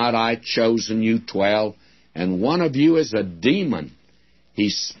 Have not I chosen you 12, and one of you is a demon? He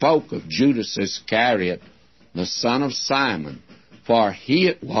spoke of Judas Iscariot, the son of Simon, for he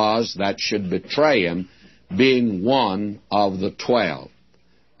it was that should betray him, being one of the 12.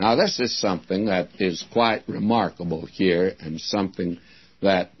 Now, this is something that is quite remarkable here, and something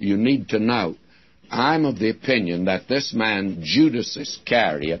that you need to note. I'm of the opinion that this man, Judas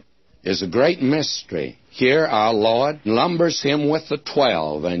Iscariot, is a great mystery. Here our Lord lumbers him with the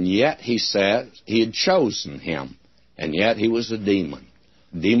 12, and yet he says he had chosen him, and yet he was a demon,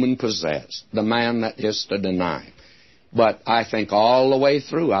 demon-possessed, the man that is to deny him. But I think all the way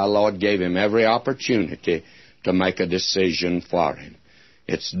through our Lord gave him every opportunity to make a decision for him.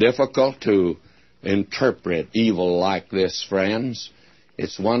 It's difficult to interpret evil like this, friends.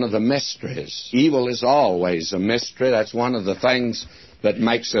 It's one of the mysteries. Evil is always a mystery. That's one of the things that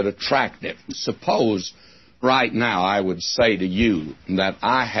makes it attractive. Suppose right now I would say to you that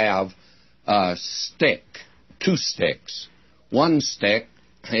I have a stick, 2 sticks. One stick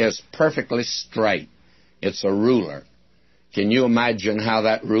is perfectly straight. It's a ruler. Can you imagine how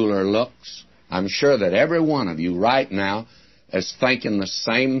that ruler looks? I'm sure that every one of you right now is thinking the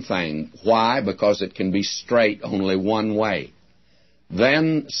same thing. Why? Because it can be straight only one way.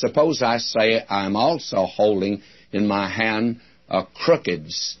 Then suppose I say I'm also holding in my hand a crooked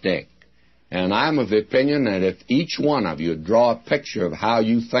stick. And I'm of the opinion that if each one of you draw a picture of how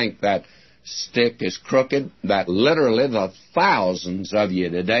you think that stick is crooked, that literally the thousands of you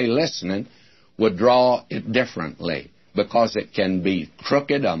today listening would draw it differently, because it can be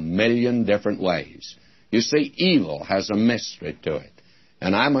crooked a million different ways. You see, evil has a mystery to it.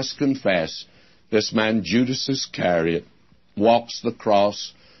 And I must confess, this man Judas Iscariot walks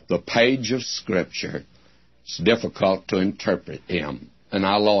across the page of Scripture. It's difficult to interpret him. And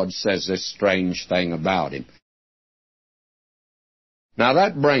our Lord says this strange thing about him. Now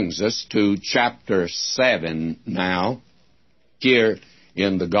that brings us to chapter 7 now, here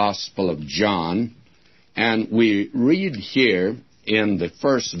in the Gospel of John. And we read here in the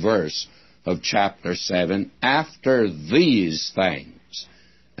first verse of chapter 7, after these things.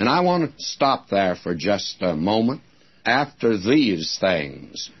 And I want to stop there for just a moment. After these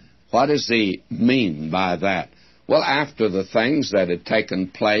things. What does he mean by that? Well, after the things that had taken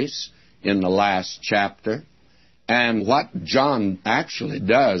place in the last chapter. And what John actually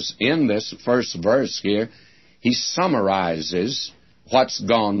does in this first verse here, he summarizes what's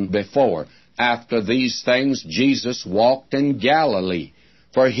gone before. After these things, Jesus walked in Galilee,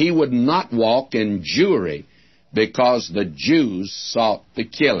 for he would not walk in Jewry, because the Jews sought to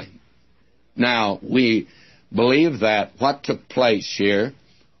kill him. Now, we believe that what took place here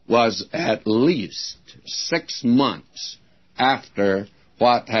was at least 6 months after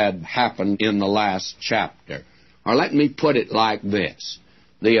what had happened in the last chapter. Or let me put it like this.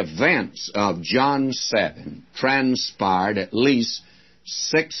 The events of John 7 transpired at least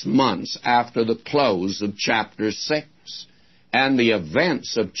 6 months after the close of chapter 6. And the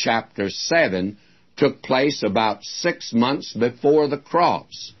events of chapter 7 took place about 6 months before the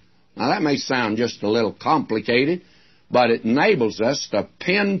cross. Now, that may sound just a little complicated, but it enables us to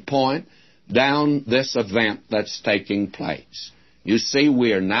pinpoint down this event that's taking place. You see,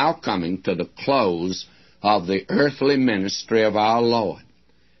 we are now coming to the close of the earthly ministry of our Lord.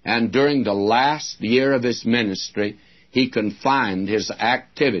 And during the last year of His ministry, He confined His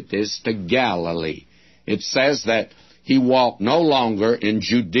activities to Galilee. It says that He walked no longer in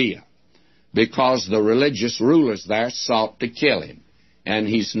Judea because the religious rulers there sought to kill Him, and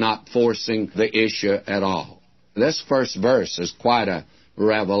He's not forcing the issue at all. This first verse is quite a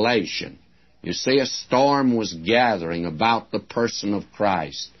revelation. You see, a storm was gathering about the person of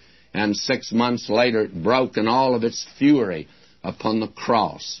Christ, and 6 months later it broke in all of its fury upon the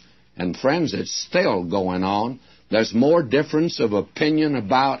cross. And friends, it's still going on. There's more difference of opinion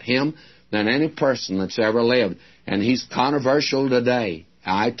about Him than any person that's ever lived, and He's controversial today.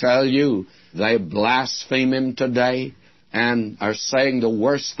 I tell you, they blaspheme Him today and are saying the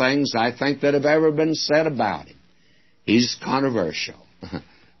worst things I think that have ever been said about Him. He's controversial.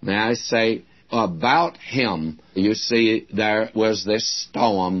 May I say, about Him, you see, there was this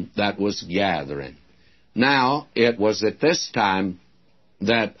storm that was gathering. Now, it was at this time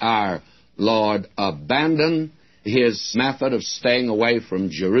that our Lord abandoned His method of staying away from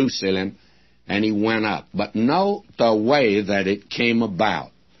Jerusalem, and He went up. But note the way that it came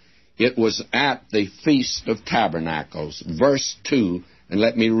about. It was at the Feast of Tabernacles, verse 2, and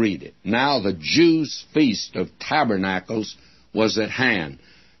let me read it. Now the Jews' Feast of Tabernacles was at hand.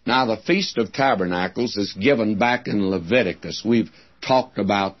 Now the Feast of Tabernacles is given back in Leviticus. We've talked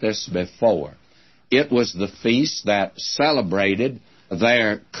about this before. It was the feast that celebrated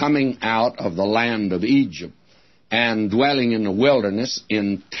their coming out of the land of Egypt and dwelling in the wilderness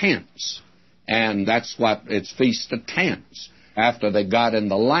in tents. And that's what it's Feast of Tents. After they got in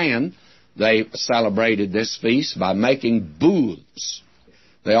the land, they celebrated this feast by making booths.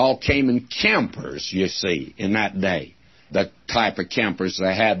 They all came in campers, you see, in that day. The type of campers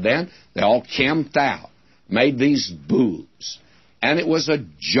they had then, they all camped out, made these booths. And it was a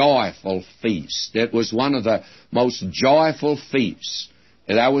joyful feast. It was one of the most joyful feasts.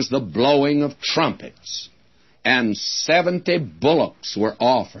 That was the blowing of trumpets. And 70 bullocks were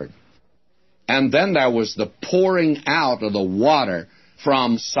offered. And then there was the pouring out of the water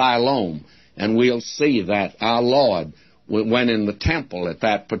from Siloam. And we'll see that our Lord went in the temple at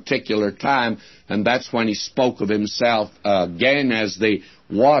that particular time, and that's when He spoke of Himself again as the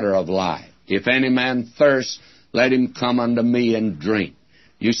water of life. If any man thirst, let him come unto me and drink.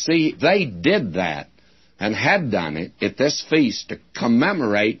 You see, they did that and had done it at this feast to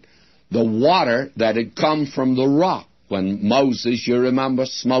commemorate the water that had come from the rock. When Moses, you remember,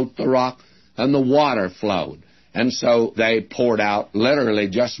 smote the rock and the water flowed. And so they poured out literally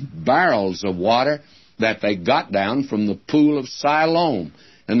just barrels of water that they got down from the pool of Siloam,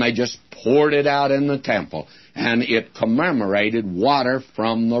 and they just poured it out in the temple, and it commemorated water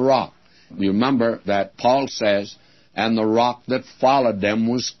from the rock. You remember that Paul says, and the rock that followed them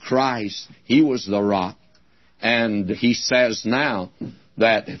was Christ. He was the rock. And he says now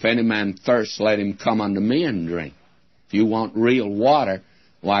that if any man thirst, let him come unto me and drink. If you want real water,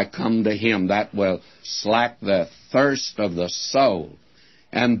 why, come to Him. That will slack the thirst of the soul.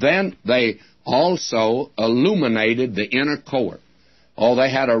 And then they also illuminated the inner court. Oh,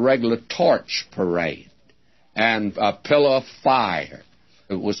 they had a regular torch parade and a pillar of fire.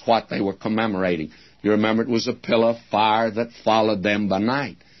 It was what they were commemorating. You remember, it was a pillar of fire that followed them by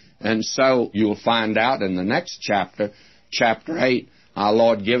night. And so you'll find out in the next chapter, chapter 8, our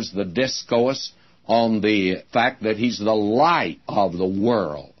Lord gives the discourse on the fact that He's the light of the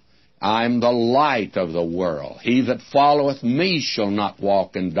world. I'm the light of the world. He that followeth me shall not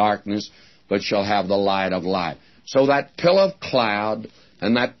walk in darkness, but shall have the light of life. So that pillar of cloud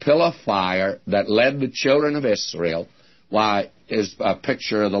and that pillar of fire that led the children of Israel, why, is a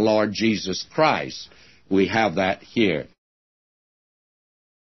picture of the Lord Jesus Christ. We have that here.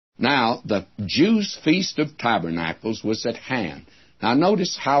 Now, the Jews' Feast of Tabernacles was at hand. Now,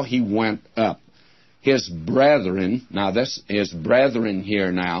 notice how He went up. His brethren, now His brethren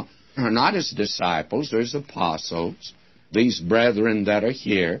here now, are not His disciples, they're His apostles. These brethren that are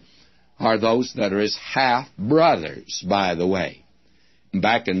here are those that are His half-brothers, by the way.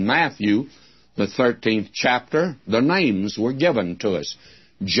 Back in Matthew, the 13th chapter, the names were given to us.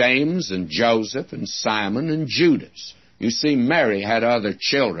 James and Joseph and Simon and Judas. You see, Mary had other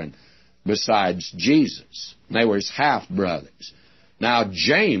children besides Jesus. They were His half-brothers. Now,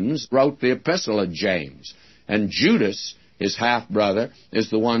 James wrote the Epistle of James, and Judas his half-brother, is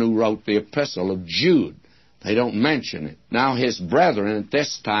the one who wrote the epistle of Jude. They don't mention it. Now his brethren at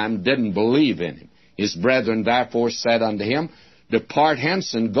this time didn't believe in him. His brethren therefore said unto him, Depart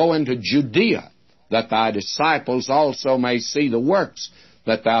hence and go into Judea, that thy disciples also may see the works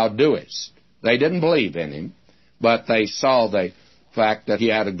that thou doest. They didn't believe in him, but they saw the fact that he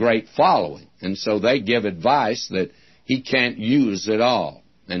had a great following, and so they give advice that he can't use it all,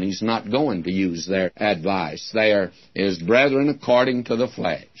 and he's not going to use their advice. They are his brethren according to the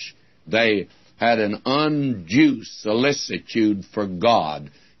flesh. They had an undue solicitude for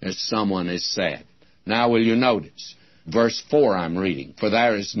God, as someone has said. Now will you notice, verse 4 I'm reading, For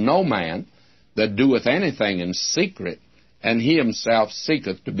there is no man that doeth anything in secret, and he himself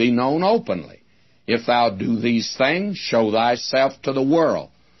seeketh to be known openly. If thou do these things, show thyself to the world.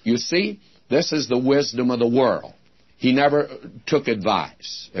 You see, this is the wisdom of the world. He never took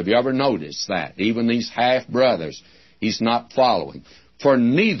advice. Have you ever noticed that? Even these half-brothers, he's not following. For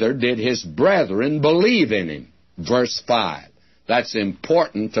neither did his brethren believe in him. Verse 5. That's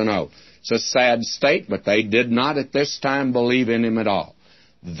important to know. It's a sad state, but they did not at this time believe in him at all.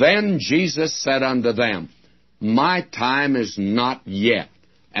 Then Jesus said unto them, My time is not yet.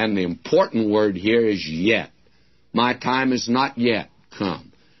 And the important word here is yet. My time is not yet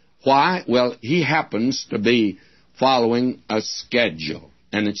come. Why? Well, he happens to be following a schedule,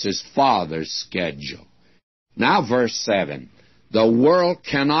 and it's his Father's schedule. Now, verse 7. The world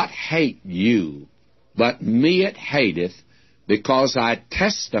cannot hate you, but me it hateth, because I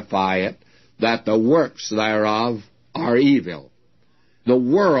testify it, that the works thereof are evil. The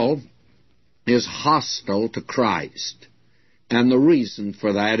world is hostile to Christ. And the reason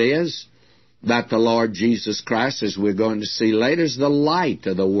for that is that the Lord Jesus Christ, as we're going to see later, is the light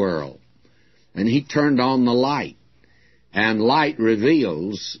of the world. And he turned on the light. And light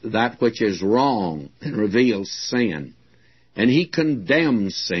reveals that which is wrong and reveals sin. And he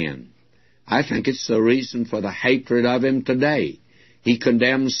condemns sin. I think it's the reason for the hatred of him today. He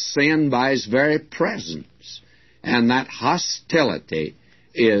condemns sin by his very presence. And that hostility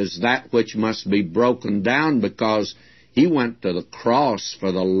is that which must be broken down, because he went to the cross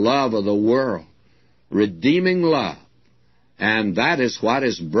for the love of the world, redeeming love. And that is what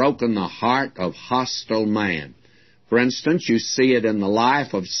has broken the heart of hostile man. For instance, you see it in the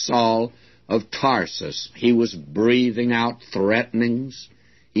life of Saul of Tarsus. He was breathing out threatenings.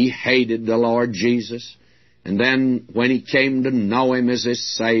 He hated the Lord Jesus. And then when he came to know him as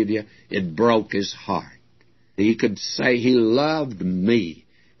his Savior, it broke his heart. He could say, He loved me,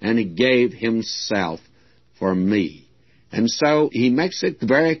 and He gave Himself for me. And so he makes it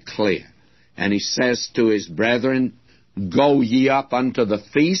very clear. And he says to his brethren, Go ye up unto the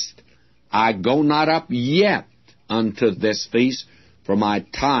feast. I go not up yet unto this feast, for my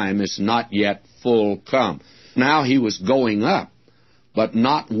time is not yet full come. Now he was going up, but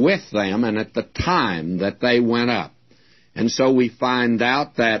not with them and at the time that they went up. And so we find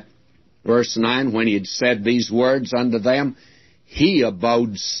out that, verse 9, when he had said these words unto them, he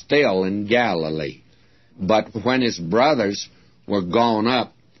abode still in Galilee. But when his brothers were gone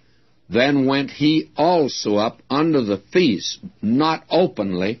up, then went he also up unto the feast, not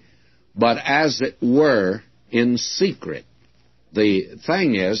openly, but as it were in secret. The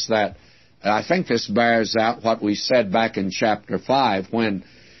thing is that I think this bears out what we said back in chapter 5 when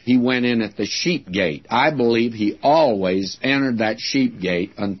he went in at the sheep gate. I believe he always entered that sheep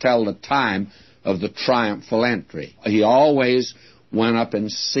gate until the time of the triumphal entry. He always went up in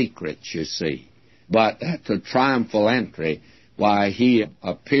secret, you see. But at the triumphal entry, why, he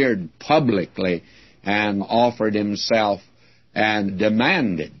appeared publicly and offered himself and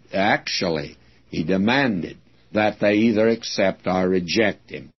demanded, actually, he demanded that they either accept or reject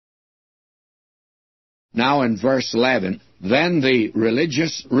him. Now in verse 11, Then the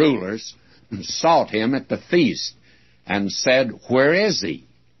religious rulers sought him at the feast and said, Where is he?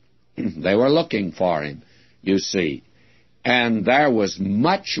 They were looking for him, you see. And there was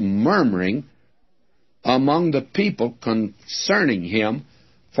much murmuring among the people concerning him,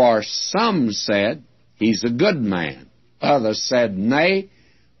 for some said, He's a good man. Others said, Nay,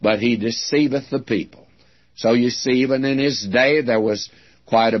 but he deceiveth the people. So you see, even in his day, there was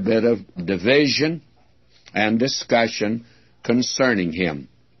quite a bit of division and discussion concerning him.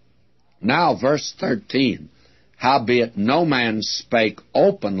 Now, verse 13, Howbeit no man spake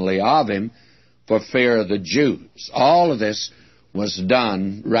openly of him for fear of the Jews. All of this was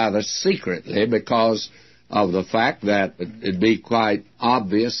done rather secretly because of the fact that it'd be quite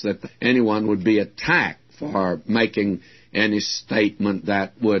obvious that anyone would be attacked for making any statement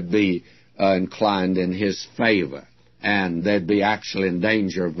that would be inclined in his favor, and they'd be actually in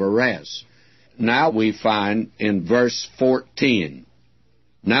danger of arrest. now we find in verse 14,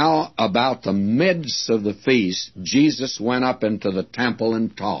 "Now about the midst of the feast, Jesus went up into the temple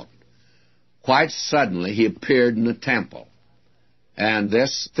and taught. Quite suddenly he appeared in the temple." And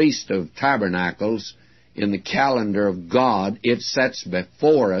this Feast of Tabernacles, in the calendar of God, it sets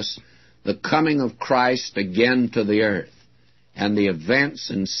before us the coming of Christ again to the earth and the events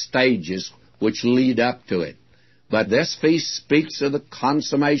and stages which lead up to it. But this feast speaks of the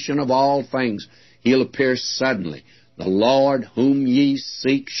consummation of all things. He'll appear suddenly. "The Lord whom ye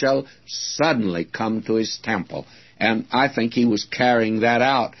seek shall suddenly come to his temple." And I think he was carrying that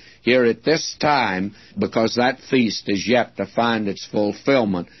out here at this time, because that feast is yet to find its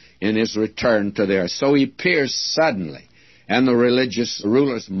fulfillment in his return to the earth. So he appears suddenly. And the religious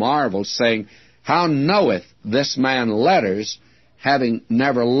rulers marvel, saying, "How knoweth this man letters, having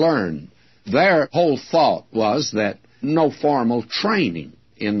never learned?" Their whole thought was that no formal training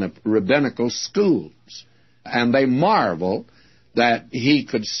in the rabbinical schools. And they marveled that he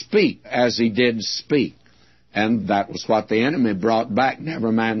could speak as he did speak. And that was what the enemy brought back.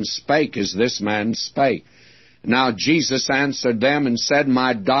 "Never man spake as this man spake." Now Jesus answered them and said,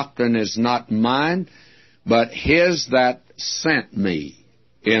 "My doctrine is not mine, but his that sent me."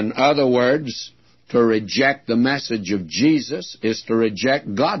 In other words, to reject the message of Jesus is to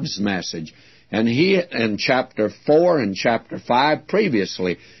reject God's message. And he, in chapter 4 and chapter 5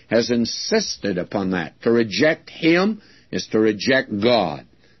 previously, has insisted upon that. To reject him is to reject God.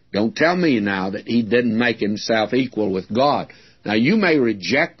 Don't tell me now that he didn't make himself equal with God. Now, you may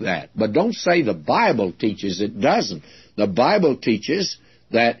reject that, but don't say the Bible teaches it doesn't. The Bible teaches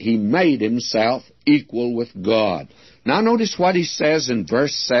that he made himself equal with God. Now, notice what he says in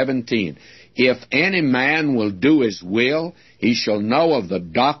verse 17. "If any man will do his will, he shall know of the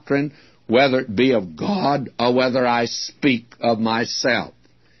doctrine, whether it be of God or whether I speak of myself."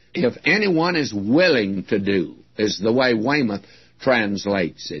 If anyone is willing to do, is the way Weymouth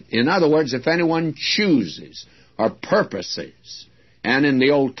translates it. In other words, if anyone chooses or purposes, and in the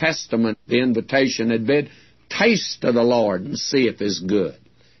Old Testament the invitation had been, "Taste of the Lord and see if it's good."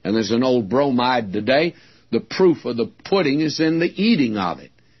 And there's an old bromide today, the proof of the pudding is in the eating of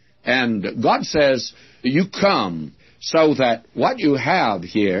it. And God says, you come, so that what you have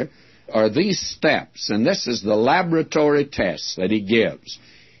here are these steps, and this is the laboratory test that he gives.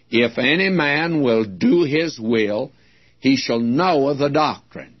 "If any man will do his will, he shall know of the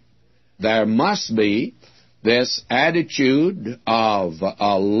doctrine." There must be this attitude of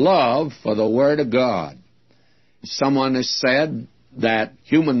a love for the Word of God. Someone has said that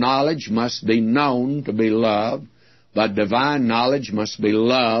human knowledge must be known to be loved, but divine knowledge must be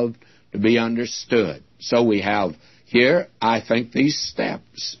loved to be understood. So we have here, I think, these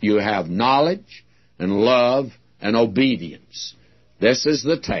steps. You have knowledge and love and obedience. This is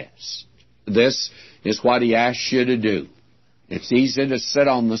the test. This is what he asks you to do. It's easy to sit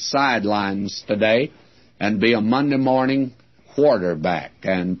on the sidelines today and be a Monday morning quarterback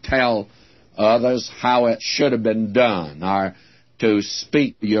and tell others how it should have been done, or to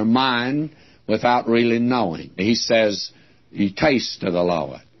speak your mind without really knowing. He says, "You taste of the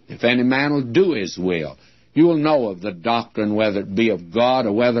Lord. If any man will do his will, you will know of the doctrine, whether it be of God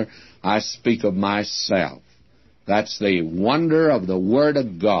or whether I speak of myself." That's the wonder of the Word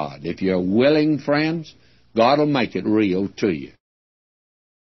of God. If you're willing, friends, God will make it real to you.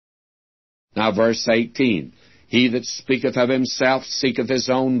 Now, verse 18. "He that speaketh of himself seeketh his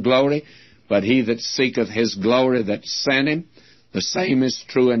own glory, but he that seeketh his glory that sent him, the same is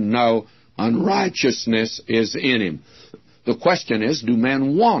true, and no unrighteousness is in him." The question is, do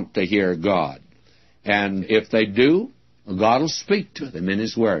men want to hear God? And if they do, God will speak to them in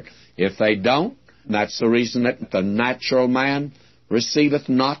his Word. If they don't, that's the reason that the natural man receiveth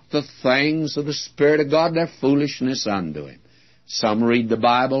not the things of the Spirit of God. They're foolishness unto him. Some read the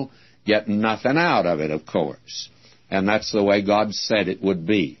Bible, get nothing out of it, of course. And that's the way God said it would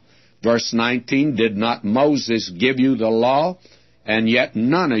be. Verse 19, "Did not Moses give you the law? And yet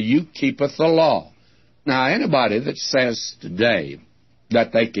none of you keepeth the law." Now, anybody that says today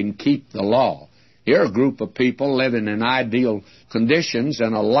that they can keep the law, here are a group of people living in ideal conditions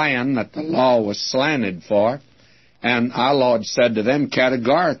in a land that the law was slanted for, and our Lord said to them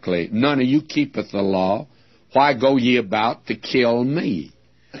categorically, "None of you keepeth the law. Why go ye about to kill me?"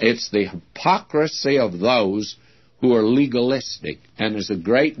 It's the hypocrisy of those who are legalistic, and there's a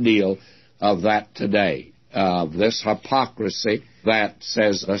great deal of that today, of this hypocrisy that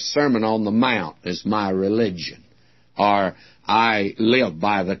says a Sermon on the Mount is my religion, or I live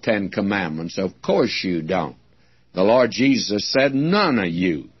by the Ten Commandments. Of course you don't. The Lord Jesus said, "None of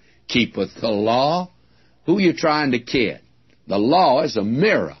you keepeth the law." Who are you trying to kid? The law is a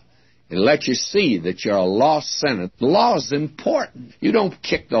mirror. It lets you see that you're a lost sinner. The law is important. You don't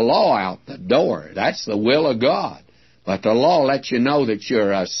kick the law out the door. That's the will of God. But the law lets you know that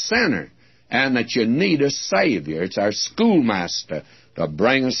you're a sinner and that you need a Savior. It's our schoolmaster to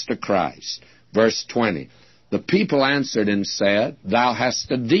bring us to Christ. Verse 20, the people answered and said, Thou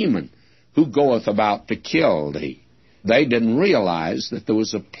hast a demon, who goeth about to kill thee? They didn't realize that there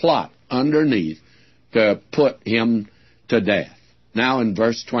was a plot underneath to put him to death. Now in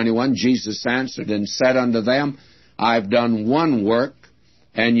verse 21, Jesus answered and said unto them, I've done one work,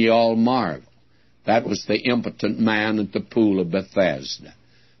 and ye all marvel. That was the impotent man at the pool of Bethesda.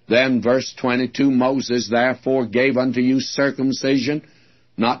 Then verse 22, Moses therefore gave unto you circumcision,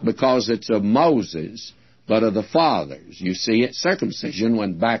 not because it's of Moses, but of the fathers. You see, circumcision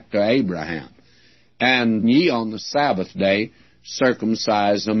went back to Abraham. And ye on the Sabbath day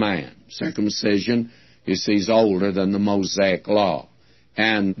circumcise a man. Circumcision, you see, is older than the Mosaic law.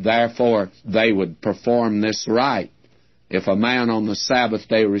 And therefore they would perform this rite. If a man on the Sabbath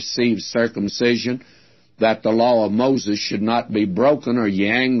day receives circumcision, that the law of Moses should not be broken, or ye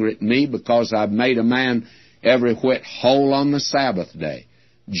angry at me, because I've made a man every whit whole on the Sabbath day.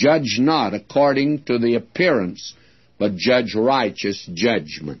 Judge not according to the appearance, but judge righteous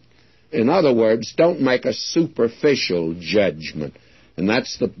judgment. In other words, don't make a superficial judgment. And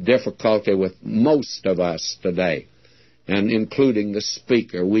that's the difficulty with most of us today, and including the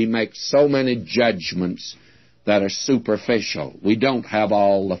speaker. We make so many judgments that are superficial. We don't have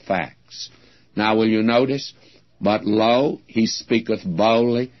all the facts. Now will you notice, but lo, he speaketh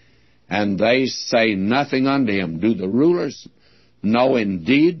boldly, and they say nothing unto him. Do the rulers know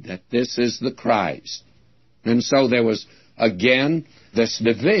indeed that this is the Christ? And so there was again this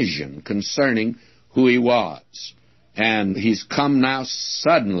division concerning who he was. And he's come now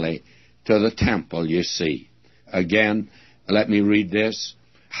suddenly to the temple, you see. Again, let me read this.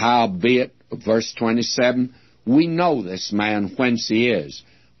 Howbeit, verse 27, we know this man whence he is,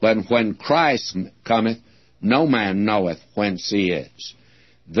 but when Christ cometh, no man knoweth whence he is.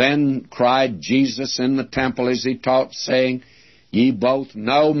 Then cried Jesus in the temple as he taught, saying, Ye both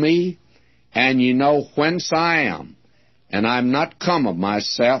know me, and ye know whence I am. And I am not come of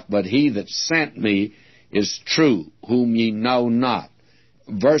myself, but he that sent me is true, whom ye know not.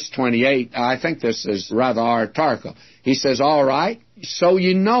 Verse 28, I think this is rather rhetorical. He says, all right, so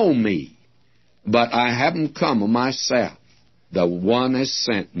you know me, but I haven't come of myself. The one has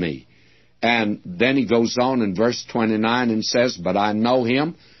sent me. And then he goes on in verse 29 and says, But I know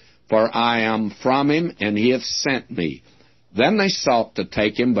him, for I am from him, and he hath sent me. Then they sought to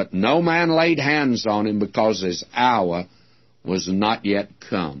take him, but no man laid hands on him, because his hour was not yet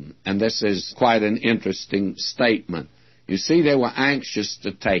come. And this is quite an interesting statement. You see, they were anxious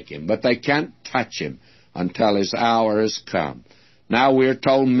to take him, but they can't touch him until his hour has come. Now we're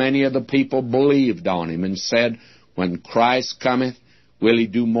told many of the people believed on him and said, When Christ cometh, will he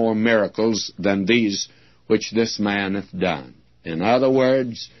do more miracles than these which this man hath done? In other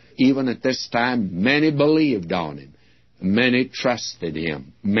words, even at this time, many believed on him. Many trusted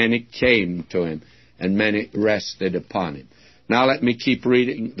him. Many came to him, and many rested upon him. Now let me keep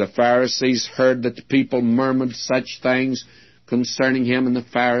reading. The Pharisees heard that the people murmured such things concerning him, and the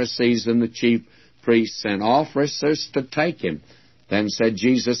Pharisees and the chief priests sent officers to take him. Then said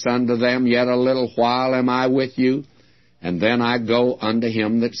Jesus unto them, Yet a little while am I with you, and then I go unto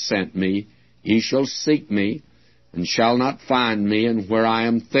him that sent me. Ye shall seek me, and shall not find me, and where I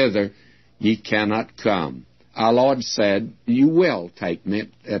am thither ye cannot come. Our Lord said, You will take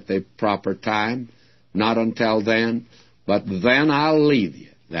me at the proper time, not until then, but then I'll leave you,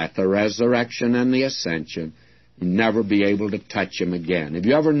 that the resurrection and the ascension, never be able to touch him again. Have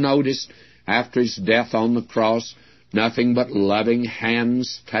you ever noticed, after his death on the cross, nothing but loving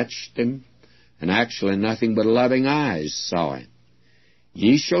hands touched him, and actually nothing but loving eyes saw him?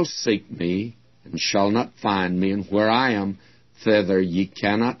 Ye shall seek me, and shall not find me, and where I am, thither ye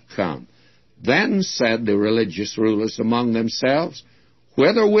cannot come. Then said the religious rulers among themselves,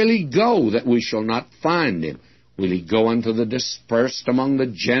 Whither will he go, that we shall not find him? Will he go unto the dispersed among the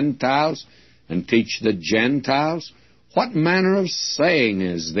Gentiles, and teach the Gentiles? What manner of saying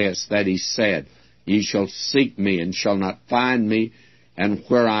is this that he said, Ye shall seek me, and shall not find me, and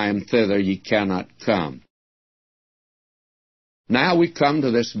where I am, thither ye cannot come? Now we come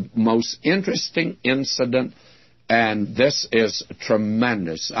to this most interesting incident, and this is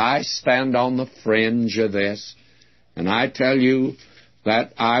tremendous. I stand on the fringe of this, and I tell you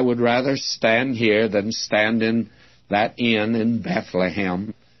that I would rather stand here than stand in that inn in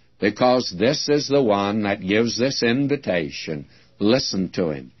Bethlehem, because this is the one that gives this invitation. Listen to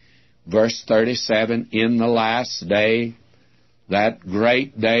him. Verse 37, In the last day that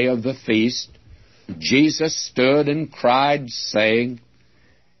great day of the feast, Jesus stood and cried, saying,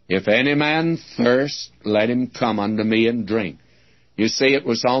 If any man thirst, let him come unto me and drink. You see, it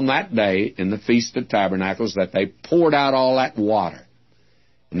was on that day in the Feast of Tabernacles that they poured out all that water.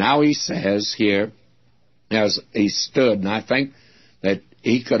 Now he says here, as he stood, and I think that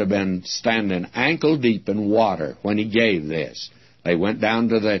he could have been standing ankle deep in water when he gave this. They went down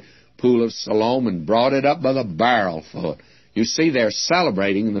to the pool of Siloam and brought it up by the barrelful. You see, they're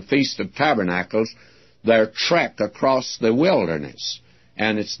celebrating in the Feast of Tabernacles their trek across the wilderness.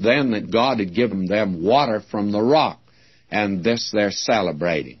 And it's then that God had given them water from the rock. And this they're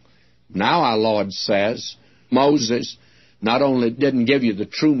celebrating. Now our Lord says, Moses not only didn't give you the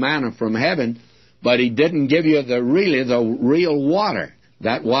true manna from heaven, but he didn't give you the real water,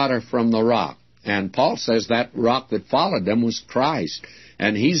 that water from the rock. And Paul says that rock that followed them was Christ.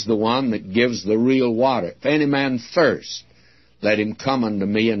 And he's the one that gives the real water. If any man thirst, let him come unto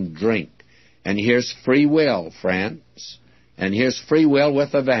me and drink. And here's free will, friends. And here's free will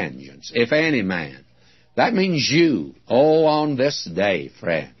with a vengeance. If any man. That means you. Oh, on this day,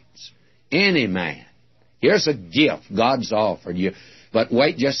 friends. Any man. Here's a gift God's offered you. But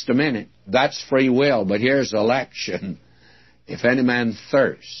wait just a minute. That's free will, but here's election. If any man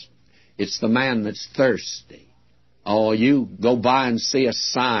thirst, it's the man that's thirsty. Oh, you go by and see a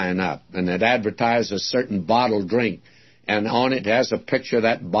sign up, and it advertises a certain bottled drink, and on it has a picture of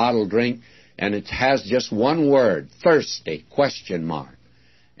that bottled drink, and it has just one word, thirsty, question mark.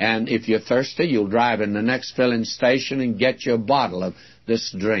 And if you're thirsty, you'll drive in the next filling station and get you a bottle of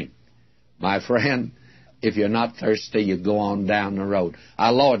this drink. My friend, if you're not thirsty, you go on down the road.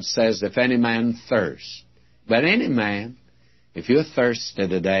 Our Lord says, if any man thirst. But any man, if you're thirsty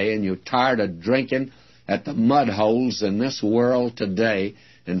today and you're tired of drinking at the mud holes in this world today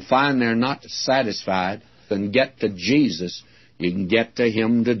and find they're not satisfied, then get to Jesus. You can get to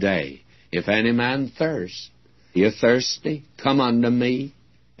Him today. If any man thirst, you're thirsty, come unto me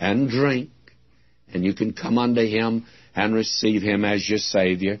and drink. And you can come unto Him and receive Him as your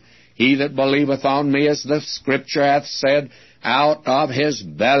Savior. He that believeth on me, as the Scripture hath said, out of his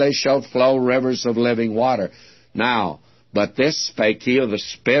belly shall flow rivers of living water. Now, but this spake he of the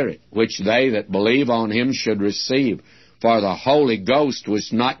Spirit, which they that believe on him should receive. For the Holy Ghost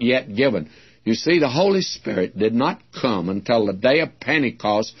was not yet given. You see, the Holy Spirit did not come until the day of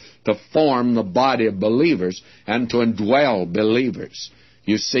Pentecost to form the body of believers and to indwell believers.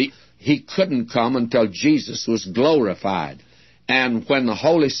 You see, He couldn't come until Jesus was glorified. And when the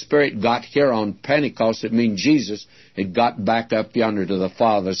Holy Spirit got here on Pentecost, it means Jesus had got back up yonder to the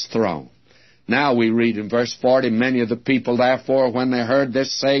Father's throne. Now we read in verse 40, many of the people, therefore, when they heard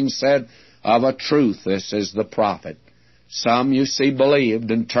this saying, said, of a truth, this is the prophet. Some, you see,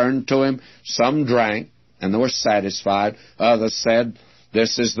 believed and turned to Him. Some drank, and they were satisfied. Others said,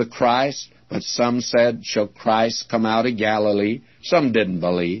 this is the Christ. But some said, shall Christ come out of Galilee? Some didn't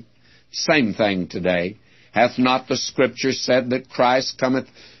believe. Same thing today. Hath not the Scripture said that Christ cometh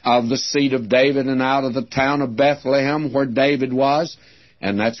of the seed of David and out of the town of Bethlehem where David was?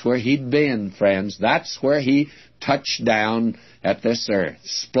 And that's where He'd been, friends. That's where He touched down at this earth.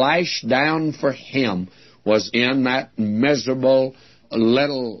 Splashed down for Him was in that miserable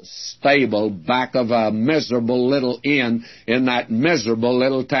little stable back of a miserable little inn in that miserable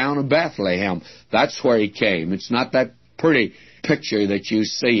little town of Bethlehem. That's where He came. It's not that pretty picture that you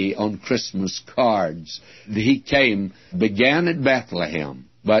see on Christmas cards. He came, began at Bethlehem.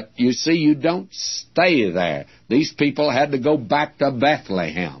 But you see, you don't stay there. These people had to go back to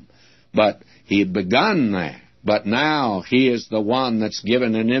Bethlehem. But He had begun there. But now He is the one that's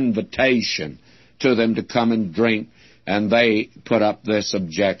given an invitation to them to come and drink, and they put up this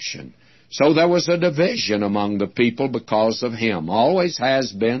objection. So there was a division among the people because of Him. Always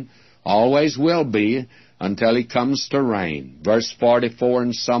has been, always will be, until He comes to reign. Verse 44,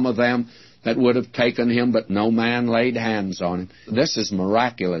 and some of them that would have taken Him, but no man laid hands on Him. This is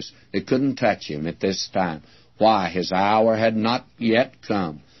miraculous. They couldn't touch Him at this time. Why? His hour had not yet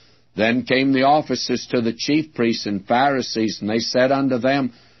come. Then came the officers to the chief priests and Pharisees, and they said unto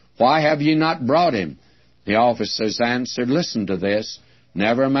them, why have ye not brought Him? The officers answered, listen to this.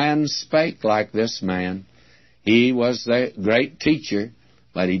 Never man spake like this man. He was the great teacher,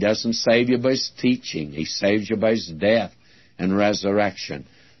 but He doesn't save you by His teaching. He saves you by His death and resurrection.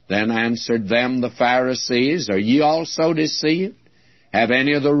 Then answered them the Pharisees, are ye also deceived? Have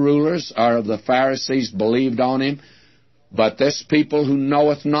any of the rulers or of the Pharisees believed on Him? But this people who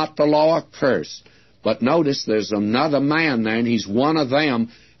knoweth not the law are cursed. But notice there's another man there, and he's one of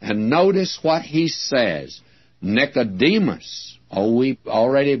them. And notice what he says. Nicodemus. Oh, we've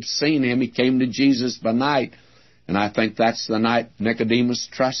already seen him. He came to Jesus by night. And I think that's the night Nicodemus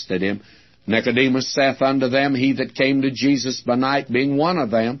trusted him. Nicodemus saith unto them, he that came to Jesus by night, being one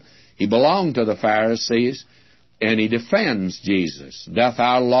of them, he belonged to the Pharisees, and he defends Jesus. Doth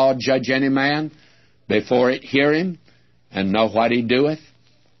our law judge any man before it hear him, and know what he doeth?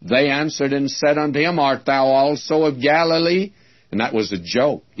 They answered and said unto him, Art thou also of Galilee? And that was a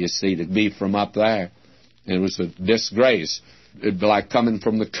joke, you see, to be from up there. It was a disgrace. It'd be like coming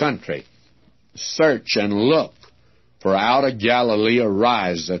from the country. Search and look, for out of Galilee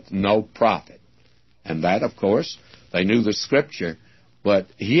ariseth no prophet. And that, of course, they knew the Scripture, but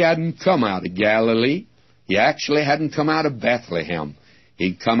he hadn't come out of Galilee. He actually hadn't come out of Bethlehem.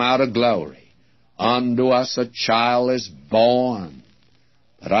 He'd come out of glory. Unto us a child is born,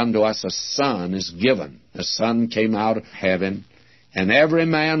 but unto us a son is given. The Son came out of heaven, and every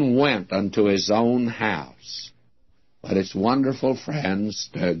man went unto his own house. But it's wonderful, friends,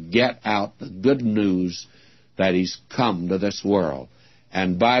 to get out the good news that he's come to this world.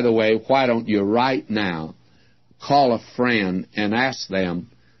 And by the way, why don't you right now call a friend and ask them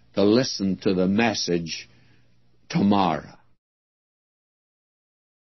to listen to the message tomorrow?